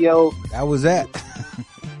video. That was that.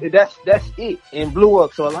 That's it, and blew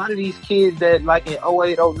up. So a lot of these kids that like in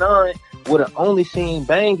 08, 09 would have only seen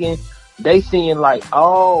banging, they seeing like,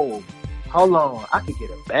 oh, hold on, I could get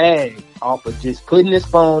a bag off of just putting this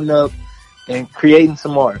phone up and creating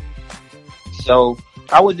some art. So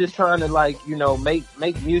I was just trying to like, you know, make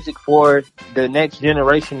music for the next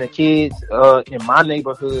generation of kids in my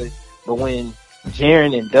neighborhood. But when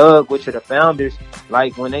Jaren and Doug, which are the founders,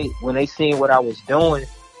 like when they seen what I was doing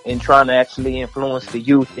and trying to actually influence the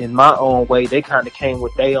youth in my own way, they kind of came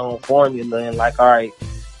with their own formula and like, all right,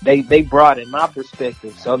 they brought in my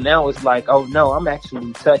perspective. So now it's like, oh no, I'm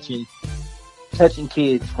actually touching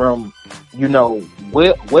kids from, you know,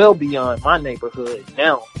 well beyond my neighborhood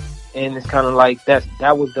now. And it's kind of like that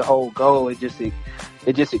was the whole goal. It just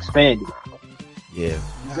expanded. Yeah.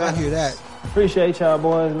 I hear that. Appreciate y'all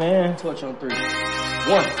boys, man. Torch on 3.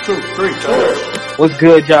 1, 2, 3, torch. What's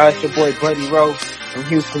good, y'all? It's your boy Buddie Roe from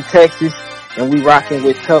Houston, Texas, and we rocking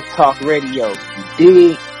with Tuff Talk Radio. You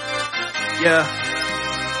dig? Yeah.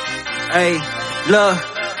 Hey, look,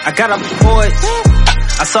 I got up the porch.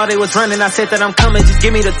 I saw they was running, I said that I'm coming, just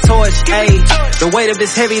give me the torch, ayy. The weight of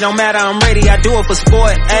this heavy, don't matter, I'm ready, I do it for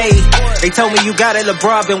sport, ayy. They told me you got it,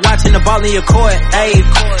 LeBron, been watching the ball in your court, ayy.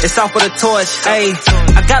 It's off for the torch, ayy.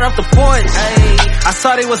 I got off the porch, ayy. I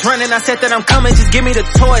saw they was running, I said that I'm coming, just give me the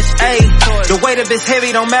torch, ayy. The weight of this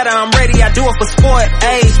heavy, don't matter, I'm ready, I do it for sport,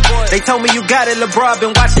 ayy. They told me you got it, LeBron,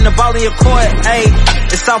 been watching the ball in your court, ayy.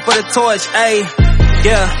 It's off for the torch, ayy.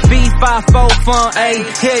 Yeah, B54 fun, ayy.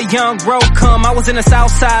 Here young bro come, I was in the south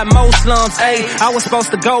side, most slums, ayy. I was supposed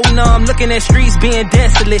to go numb, looking at streets being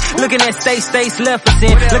desolate, looking at states left us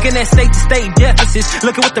in, looking at state to state deficits,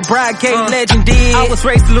 looking what the Bride Gate legend did. I was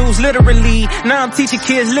raised to lose literally, now I'm teaching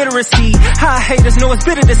kids literacy. High haters know it's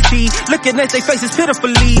bitter to see, looking at their faces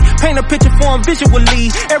pitifully, paint a picture for them visually.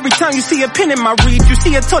 Every time you see a pen in my reach, you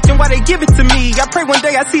see a torch and why they give it to me. I pray one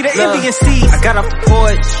day I see the Indian Sea. I got off the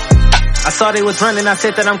porch, I saw they was running, I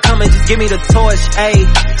said that I'm coming, just give me the torch, ayy.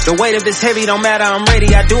 The weight of this heavy, don't matter, I'm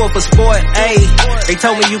ready, I do it for sport, ayy. They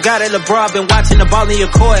told me you got it, LeBron, been watching the ball in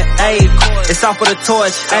your court, ayy. It's off for the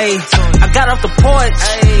torch, ayy. I got off the porch,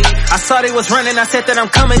 ayy. I saw they was running, I said that I'm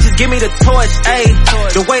coming, just give me the torch, ayy.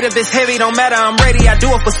 The weight of this heavy, don't matter, I'm ready, I do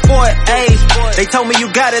it for sport, ayy. They told me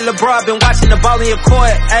you got it, LeBron, been watching the ball in your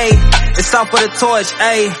court, ayy. It's off for the torch,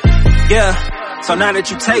 ayy. Yeah, so now that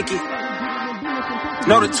you take it,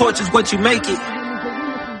 know the torch is what you make it.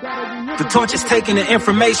 The torch is taking the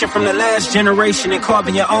information from the last generation and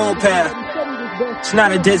carving your own path. It's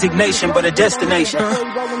not a designation, but a destination.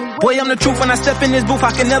 Boy, I'm the truth when I step in this booth.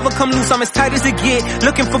 I can never come loose, I'm as tight as it get.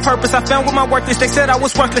 Looking for purpose, I found with my worthless. They said I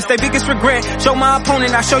was worthless, their biggest regret. Show my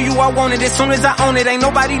opponent, I show you I want it. As soon as I own it, ain't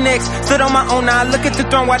nobody next. Stood on my own, now I look at the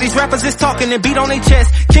throne while these rappers is talking and beat on their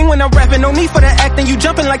chest. King when I'm rapping, no need for the acting. You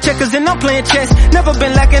jumping like checkers and I'm playing chess. Never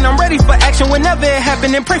been lacking, I'm ready for action whenever it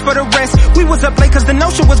happen and pray for the rest. We was up late cause the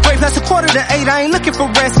notion was brave. That's 7:45, I ain't looking for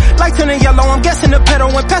rest. Light turning yellow, I'm guessing the pedal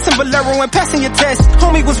and passing Bolero and passing your test.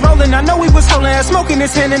 Homie was rolling, I know he was holding, had smoke in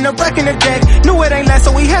his hand and a rack in the deck. Knew it ain't last,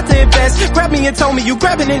 so we had to invest. Grabbed me and told me you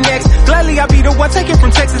grabbing it next. Gladly I be the one taking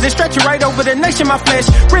from Texas and stretch it right over the nation. My flesh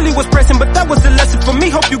really was pressing, but that was the lesson for me.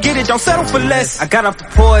 Hope you get it, don't settle for less. I got off the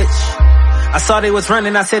porch, I saw they was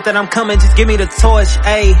running, I said that I'm coming, just give me the torch,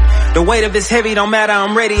 ayy. The weight of it's heavy, don't matter,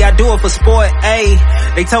 I'm ready, I do it for sport,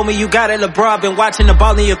 ayy. They told me you got it, LeBron, been watching the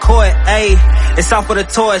ball in your court, ayy. It's off for the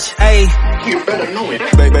torch, ayy. You better know it.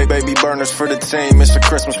 Baby burners for the team, it's a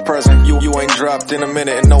Christmas present. You ain't dropped in a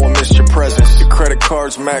minute and no one missed your presence. Your credit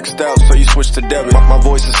card's maxed out, so you switch to debit. My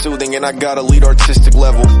voice is soothing and I got a lead artistic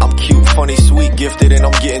level. I'm cute, funny, sweet, gifted, and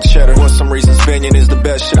I'm getting cheddar. For some reasons, Banyan is the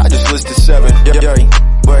best shit, I just listed 7. Yeah.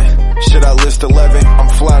 But should I list 11? I'm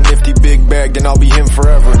fly nifty, big bag, then I'll be him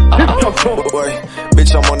forever. Boy,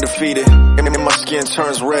 bitch, I'm undefeated. And my skin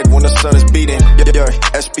turns red when the sun is beating. Yeah,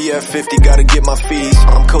 SPF 50, gotta get my fees.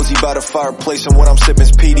 I'm cozy by the fireplace and what I'm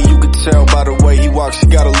sipping's peaty. You could tell by the way he walks, he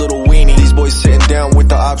got a little weenie. These boys sitting down with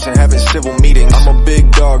the ops and having civil meetings. I'm a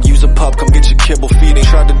big dog, use a pup, come get your kibble feeding.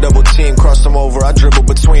 Tried to double team, cross them over, I dribble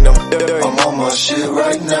between them. I'm on my shit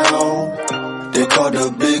right now. They call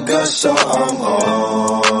the big guy, so I'm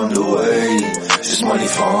on the way. This money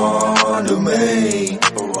fun to me.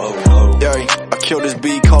 Yeah, I killed this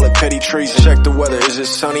beat, call it petty treason. Check the weather, is it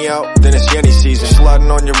sunny out? Then it's Yenny season. Sliding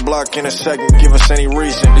on your block in a second, give us any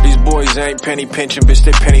reason. These boys ain't penny pinching, bitch,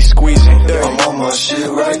 they penny squeezing. I'm on my shit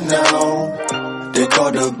right now. They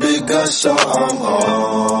call the big guy, so I'm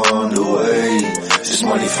on the way. This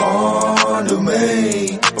money fun to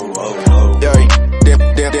me.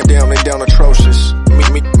 Damn, they down atrocious.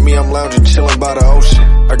 Me, I'm lounging, chilling by the ocean.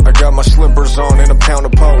 I got my slippers on and a pound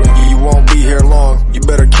of Poland. You won't be here long, you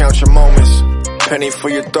better count your moments. Penny for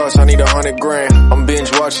your thoughts, I need 100 grand. I'm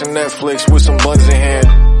binge watching Netflix with some buns in hand.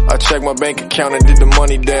 I checked my bank account and did the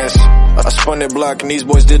money dance. I spun that block and these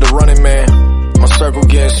boys did the running man. My circle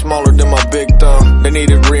getting smaller than my big thumb. They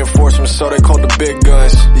needed reinforcements, so they called the big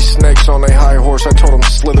guns. These snakes on their high horse, I told them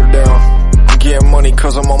slither down. I'm getting money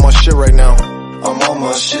cause I'm on my shit right now. I'm on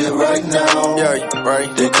my shit right now. Yeah, right.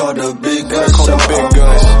 They call the big guns.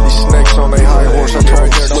 These snakes on their high horse, I told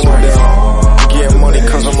them slither down. I'm getting money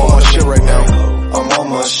cause I'm on my shit right now. I'm on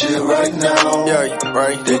my shit right now. Yeah,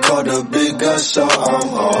 right. They call the big guys, so I'm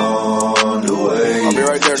on the way. I'll be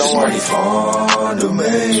right there, don't worry. It's fun to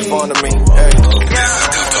me. It's fun to me. Hey.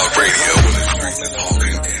 Tuff Talk Radio.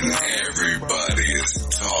 Everybody is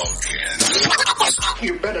talking.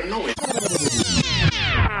 You better know it.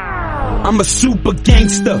 I'm a super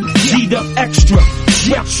gangster, G'd up extra.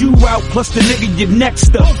 Check you out, plus the nigga you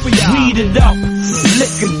next up. Weed it up,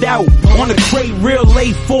 lick it out. On the crate, real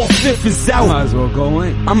late, 4/5 is out. Might as well go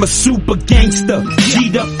in. I'm a super gangster,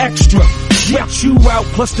 G'd up extra. Check you out,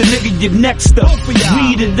 plus the nigga you next up.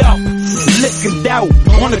 Weed it up, lick it out.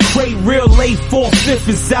 On the crate, real late, 4/5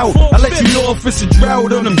 is out. I let you know if it's a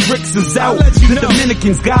drought or them bricks is out. The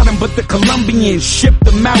Dominicans got them, but the Colombians shipped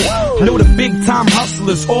them out. Know the big time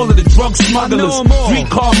hustlers, all of the drug smugglers.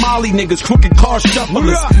 3-car Molly niggas, crooked car shufflers.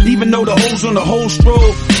 Even though the hoes on the whole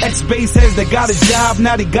stroll. Ex-base heads that got a job,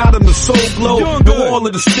 now they got them the soul glow. Know all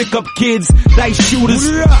of the stick-up kids, dice shooters.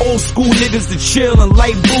 Old school niggas that chill and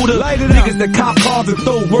light Buddha. Niggas that cop cars and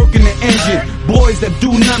throw work in the engine. Boys that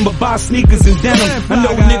do nothing but buy sneakers and denim. I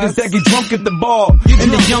know niggas that get drunk at the bar.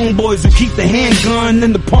 And the young boys who keep the handgun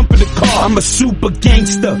in the pump of the car. I'm a super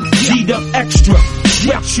gangster, G'd up extra.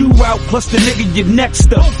 Check you out, plus the nigga you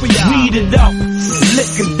next up. Weed it up,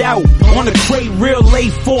 lick it out. On the crate, real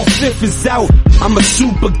late, 4/5 is out. I'm a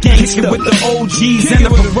super gangster with the OGs and the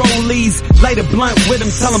parolees. Light a blunt with them,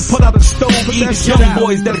 tell them put out the stove. These young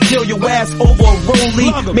boys that'll kill your ass over a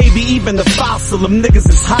rollie. Maybe even the fossil, them niggas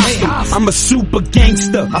is hostile. I'm a super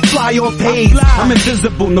gangster, I fly off haze. I'm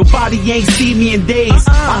invisible, nobody ain't see me in days.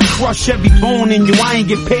 I crush every bone in you, I ain't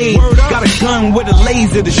get paid. Got a gun with a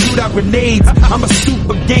laser to shoot out grenades. I'm a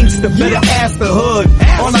super gangster, better ask the hood.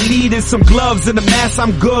 All I need is some gloves and a mask,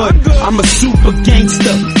 I'm good. I'm a super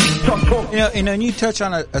gangster. You know, and you touch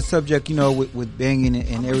on a subject, you know, with banging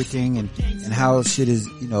and everything and how shit is,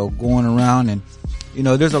 you know, going around. And, you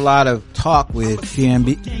know, there's a lot of talk with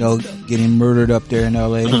PMB, you know, getting murdered up there in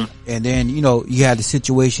LA. And then, you know, you had the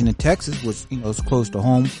situation in Texas, which, you know, is close to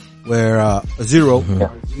home. where Zero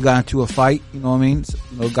he got into a fight. You know what I mean?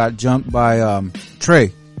 Got jumped by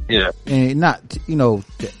Trey. Yeah. And not, to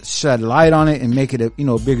shed light on it and make it a,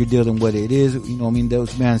 bigger deal than what it is. You know what I mean?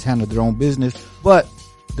 Those mans handle their own business. But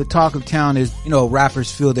the talk of town is,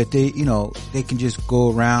 rappers feel that they can just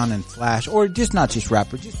go around and flash, or just not just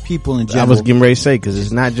rappers, just people in general. I was getting ready to say, cause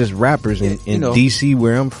it's not just rappers in DC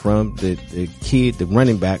where I'm from. The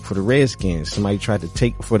running back for the Redskins, somebody tried to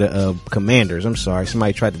take for the Commanders. I'm sorry.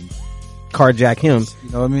 Somebody tried to carjack him,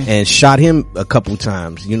 you know what I mean? And shot him a couple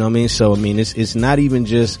times. You know what I mean? So, it's not even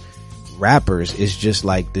just rappers. It's just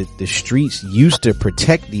like the streets used to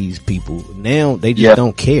protect these people. Now they just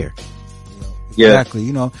don't care. Yeah.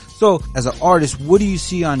 Exactly. So as an artist, what do you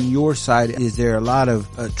see on your side? Is there a lot of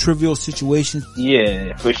trivial situations?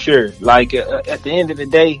 Yeah, for sure. Like at the end of the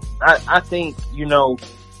day, I think,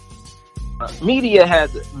 media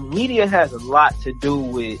has a lot to do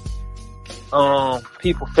with,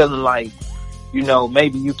 people feeling like,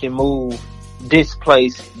 maybe you can move this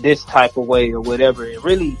place, this type of way or whatever. And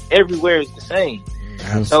really everywhere is the same.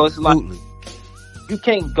 Absolutely. So it's like, you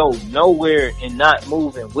can't go nowhere and not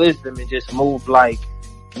move in wisdom and just move like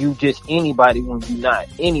you just anybody when you're not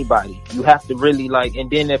anybody. You have to really and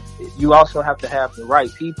then if you also have to have the right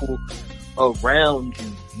people around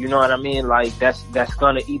you, you know what I mean? Like that's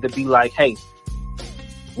gonna either be like, hey,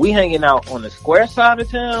 we hanging out on the square side of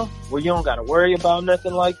town where you don't gotta worry about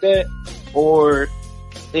nothing like that, or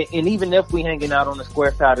and even if we hanging out on the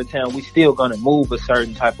square side of town, we still gonna move a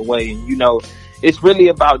certain type of way. And it's really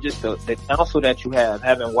about just the counsel that you have.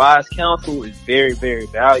 Having wise counsel is very, very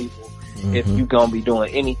valuable if you're going to be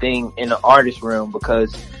doing anything in the artist realm,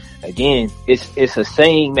 because again, it's a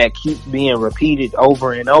saying that keeps being repeated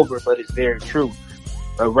over and over, but it's very true.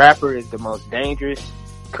 A rapper is the most dangerous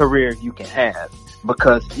career you can have,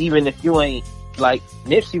 because even if you ain't, like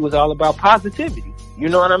Nipsey was all about positivity. You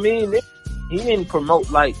know what I mean? He didn't promote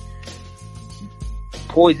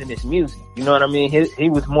poisonous music. You know what I mean? He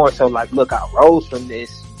was more so like, look, I rose from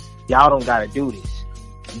this. Y'all don't gotta do this.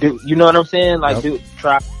 You know what I'm saying? Like,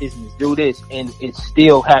 try business, do this. And it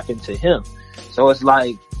still happened to him. So it's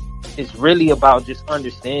like, it's really about just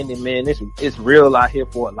understanding, man, it's real out here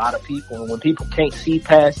for a lot of people. And when people can't see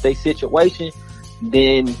past their situation,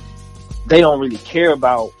 then they don't really care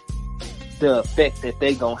about the effect that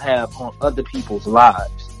they gonna have on other people's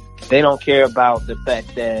lives. They don't care about the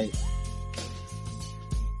fact that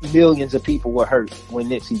millions of people were hurt when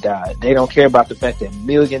Nipsey died. They don't care about the fact that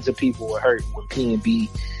millions of people were hurt when P&B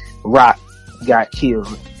Rock got killed.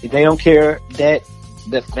 They don't care that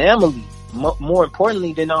the family, more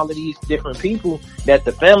importantly than all of these different people, that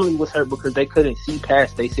the family was hurt because they couldn't see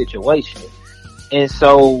past their situation. And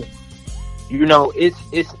so,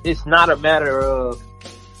 it's not a matter of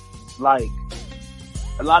like,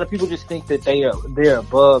 a lot of people just think that they're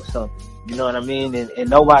above something. You know what I mean? And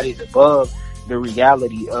nobody's above the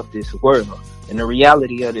reality of this world. And the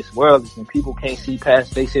reality of this world is when people can't see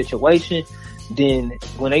past their situation, then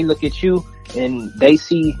when they look at you and they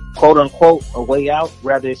see, quote unquote, a way out,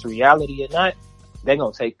 whether it's reality or not, they're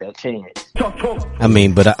gonna take that chance.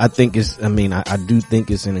 But I think I do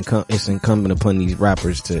think it's incumbent upon these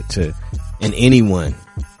rappers to and anyone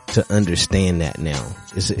to understand that now.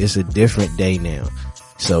 It's a different day now.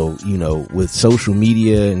 So, with social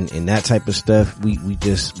media and that type of stuff, we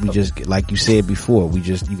just, like you said before,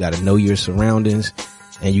 you gotta know your surroundings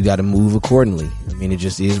and you gotta move accordingly. It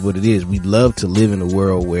just is what it is. We'd love to live in a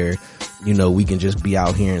world where, we can just be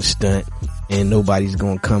out here and stunt and nobody's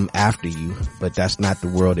gonna come after you, but that's not the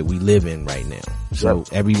world that we live in right now. So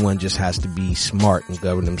everyone just has to be smart and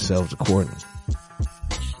govern themselves accordingly.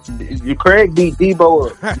 Craig beat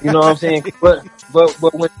Debo up, you know what I'm saying? But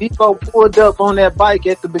when Debo pulled up on that bike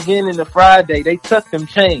at the beginning of Friday, they tucked them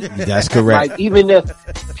chains. That's correct. Like, even if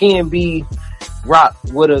P&B Rock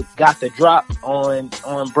would have got the drop on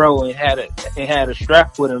bro and had a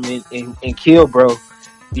strap with him and killed bro,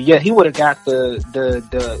 yeah, he would have got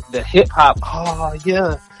the hip hop. Oh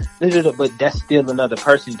yeah, but that's still another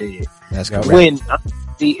person dead. That's correct.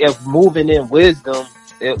 If moving in wisdom,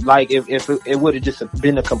 if it would have just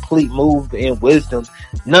been a complete move in wisdom,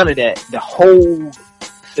 none of that, the whole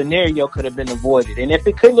scenario could have been avoided. And if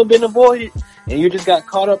it couldn't have been avoided and you just got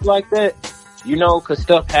caught up like that, cause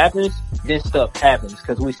stuff happens, then stuff happens,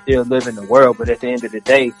 cause we still live in the world. But at the end of the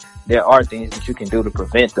day, there are things that you can do to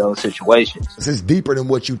prevent those situations. This is deeper than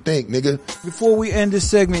what you think, nigga. Before we end this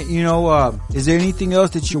segment, is there anything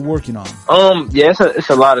else that you're working on? Yeah, it's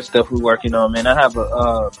a lot of stuff we're working on, man. I have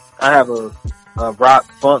a rock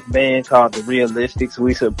funk band called The Realistics.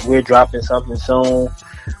 We're dropping something soon.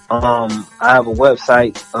 I have a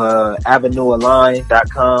website,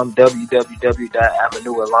 avenuealign.com,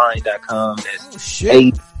 www.avenuealign.com. That's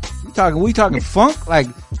we talking funk, like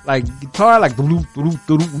guitar, like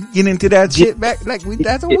get into that shit back,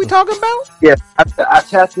 that's what we talking about. Yeah, I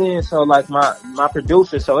tapped in, so like my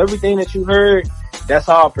producer, so everything that you heard, that's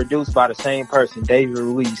all produced by the same person, David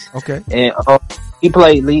Ruiz. Okay. And he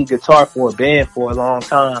played lead guitar for a band for a long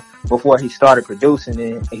time before he started producing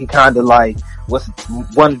it. And he kind of like was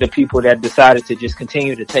one of the people that decided to just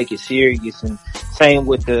continue to take it serious. And same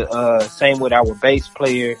with our bass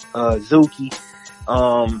player, Zuki.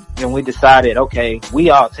 And we decided, okay,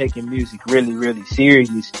 we all taking music really, really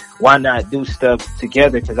serious. Why not do stuff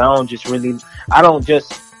together? Cause I don't just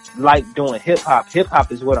like doing hip hop. Hip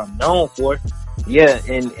hop is what I'm known for. Yeah.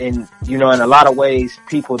 And, you know, in a lot of ways,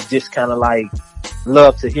 people just kind of like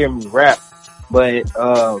love to hear me rap. But,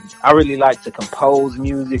 I really like to compose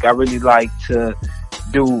music. I really like to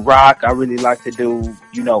do rock. I really like to do,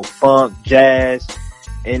 you know, funk, jazz.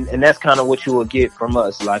 And that's kind of what you will get from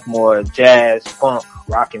us, like more jazz, funk,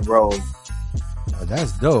 rock and roll. Oh,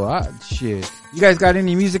 that's dope. Shit. You guys got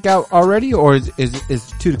any music out already, or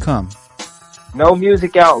is to come? No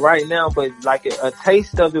music out right now, but like a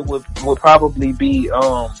taste of it would probably be,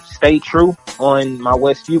 Stay True on my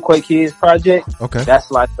West Fuquay Kids project. Okay.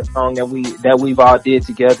 That's like the song that we've all did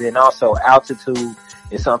together. And also Altitude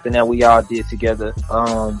is something that we all did together.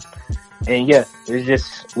 And yeah,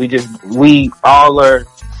 we all are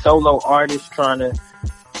solo artists trying to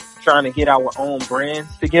get our own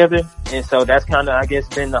brands together. And so that's kind of, I guess,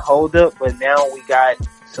 been the hold up. But now we got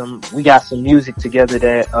some music together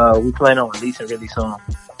that, we plan on releasing really soon.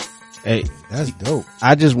 Hey, that's dope.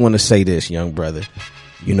 I just want to say this, young brother.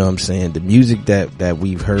 You know what I'm saying? The music that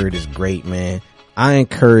we've heard is great, man. I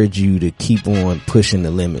encourage you to keep on pushing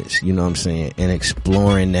the limits, you know what I'm saying? And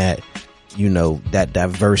exploring that, you know, that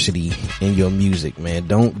diversity in your music, man.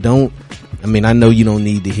 I mean, I know you don't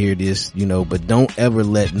need to hear this, you know, but don't ever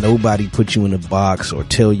let nobody put you in a box or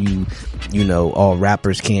tell you, you know, all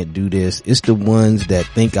rappers can't do this. It's the ones that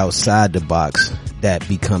think outside the box that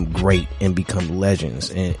become great and become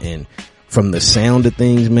legends. And from the sound of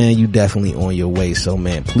things, man, you definitely on your way. So,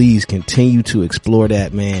 man, please continue to explore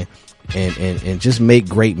that, man. And just make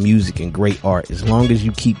great music and great art. As long as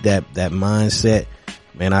you keep that mindset,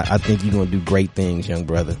 man, I think you're going to do great things, young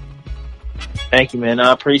brother. Thank you, man.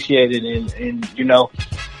 I appreciate it. And you know,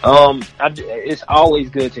 it's always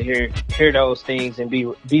good to hear those things and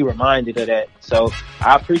be reminded of that. So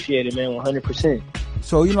I appreciate it, man, 100%.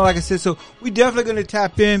 So, you know, like I said, so we definitely going to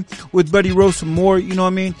tap in with Buddie Roe some more, you know what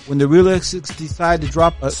I mean? When the Real Exes decide to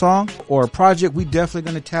drop a song or a project, we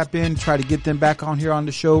definitely going to tap in, try to get them back on here on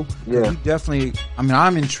the show. Yeah. We definitely, I mean,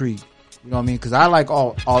 I'm intrigued, you know what I mean? Cause I like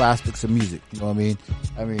all aspects of music, you know what I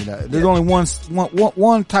mean? There's only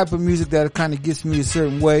one type of music that kind of gets me a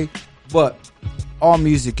certain way, but all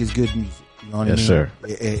music is good music, you know what I mean? Yes, sir.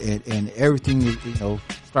 And everything, you know,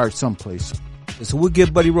 starts someplace. So we'll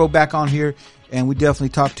get Buddie Roe back on here. And we definitely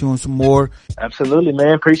talk to him some more. Absolutely,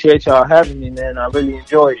 man. Appreciate y'all having me, man. I really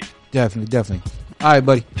enjoyed it. Definitely. All right,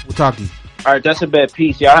 buddy. We'll talk to you. All right, that's a bad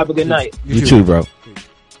piece. Y'all have a good night. You too, bro.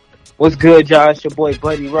 What's good, y'all? It's your boy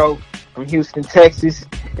Buddie Roe from Houston, Texas,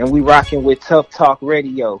 and we rocking with Tuff Talk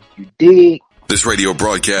Radio. You dig? This radio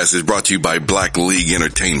broadcast is brought to you by Black League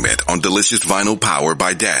Entertainment on Delicious Vinyl Powered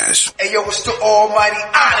by Dash. Hey, yo, it's the almighty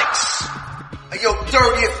Onyx. Hey, yo,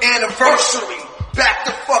 30th anniversary. Back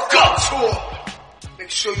the fuck up tour. Make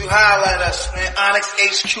sure you highlight us, man.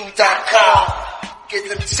 OnyxHQ.com. Get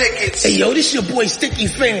them tickets. Hey, yo, this your boy Sticky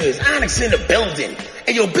Fingers. Onyx in the building.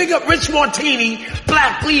 Hey, yo, big up Rich Martini,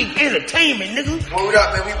 Black League Entertainment, nigga. Hold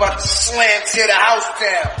up, man. We about to tear the house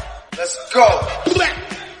down. Let's go.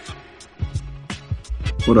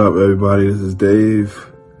 What up, everybody? This is Dave.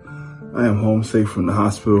 I am home safe from the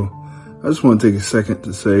hospital. I just want to take a second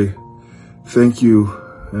to say thank you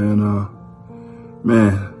and,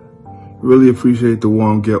 man, really appreciate the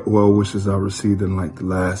warm well wishes I received in like the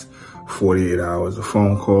last 48 hours, the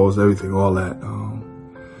phone calls, everything, all that.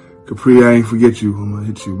 Capri, I ain't forget you. I'm gonna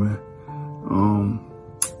hit you, man.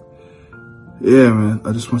 Yeah, man,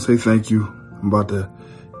 I just want to say thank you. I'm about to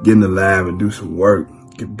get in the lab and do some work,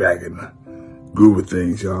 get back in the groove of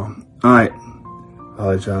things, y'all. All right. I'll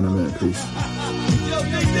let y'all in a minute. Peace.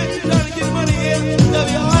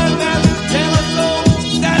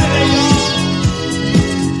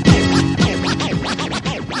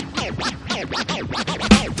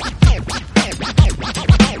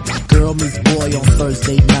 Girl meets boy on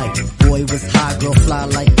Thursday night. Boy was high, girl fly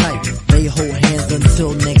like kite. They hold hands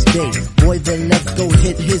until next day. Boy then let's go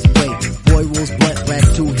hit his way. Boy Boy rolls blunt rack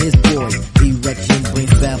to his boys. Erection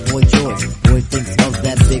brings bad boy joy. Boy thinks of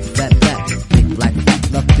that big fat back. Big black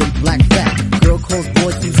fat, nothing black fat. Girl calls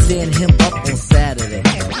boy to stand him up on Saturday.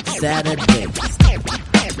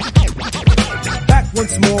 Back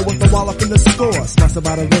once more with the wallop in the score. Smash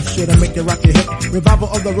about a riff shit and make you rock your hip. Revival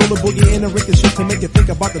of the roller boogie in a rickin' shit to make you think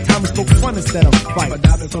about the time we spoke fun instead of fight. But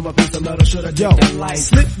diving from a piece of metal shoulda yo,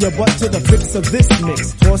 slip your butt to the fix of this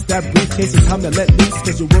mix. Toss that briefcase, it's time to let loose,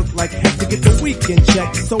 cause you work like heck to get the weekend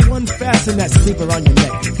check. So unfasten that sleeper on your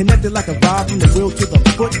neck. Connected like a vibe from the wheel to the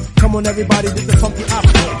foot. Come on everybody, do the funky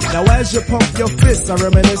opera. Now as you pump your fists, I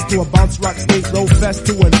reminisce to a bounce rock state roll fest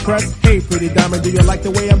to impress. Hey pretty diamond, do you like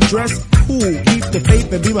the way I'm dressed? Cool, keep the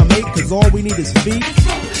faith and be my mate, cause all we need is feet.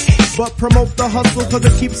 But promote the hustle cause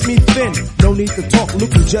it keeps me thin. No need to talk,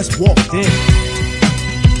 look who just walked in. Is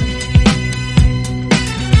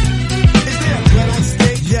there a gun on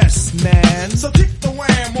stage? Yes, man. So kick the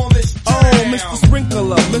wham on this jam. Oh, Mr.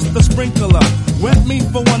 Sprinkler, Mr. Sprinkler. Wet me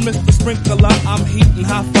for one, Mr. Sprinkler. I'm heating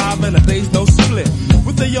high five and a day's no split.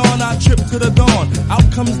 With the yawn, I trip to the dawn.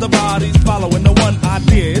 Out comes the bodies following the one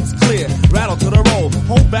idea. It's clear. Rattle to the roll.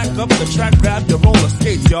 Hold back up the track, grab your roller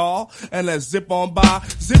skates, y'all. And let's zip on by.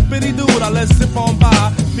 Zippity doo, now let's zip on by.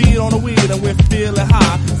 Feed on the weed and we're feeling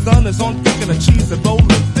high. Sun is on thick and the cheese is rolling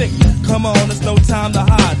thick. Come on, there's no time to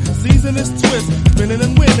hide. Season is twist, spinning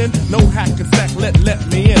and winning. No hack and sack, let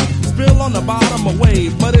me in. Spill on the bottom of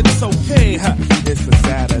wave, but it's okay. It's a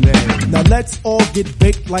Saturday. Now let's all get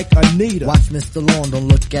baked like Anita. Watch Mr. Lawn, don't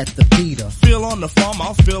look at the Peter. Spill on the farm,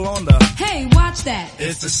 I'll spill on the... Hey, watch that.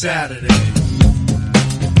 It's a Saturday.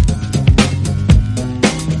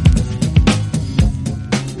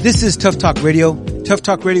 This is Tuff Talk Radio. Tuff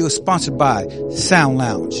Talk Radio is sponsored by Sound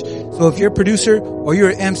Lounge. So if you're a producer or you're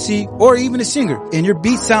an MC or even a singer and your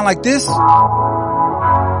beats sound like this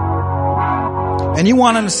and you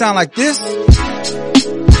want them to sound like this,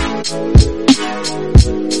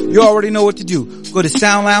 you already know what to do. Go to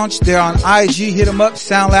Sound Lounge. They're on IG. Hit them up.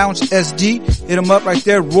 Sound Lounge SD. Hit them up right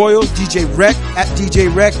there. Royal, DJ Rec, at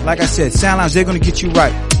DJ Rec. Like I said, Sound Lounge, they're going to get you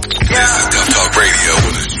right. This is Tuff Talk Radio,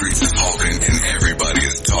 where the streets is hard.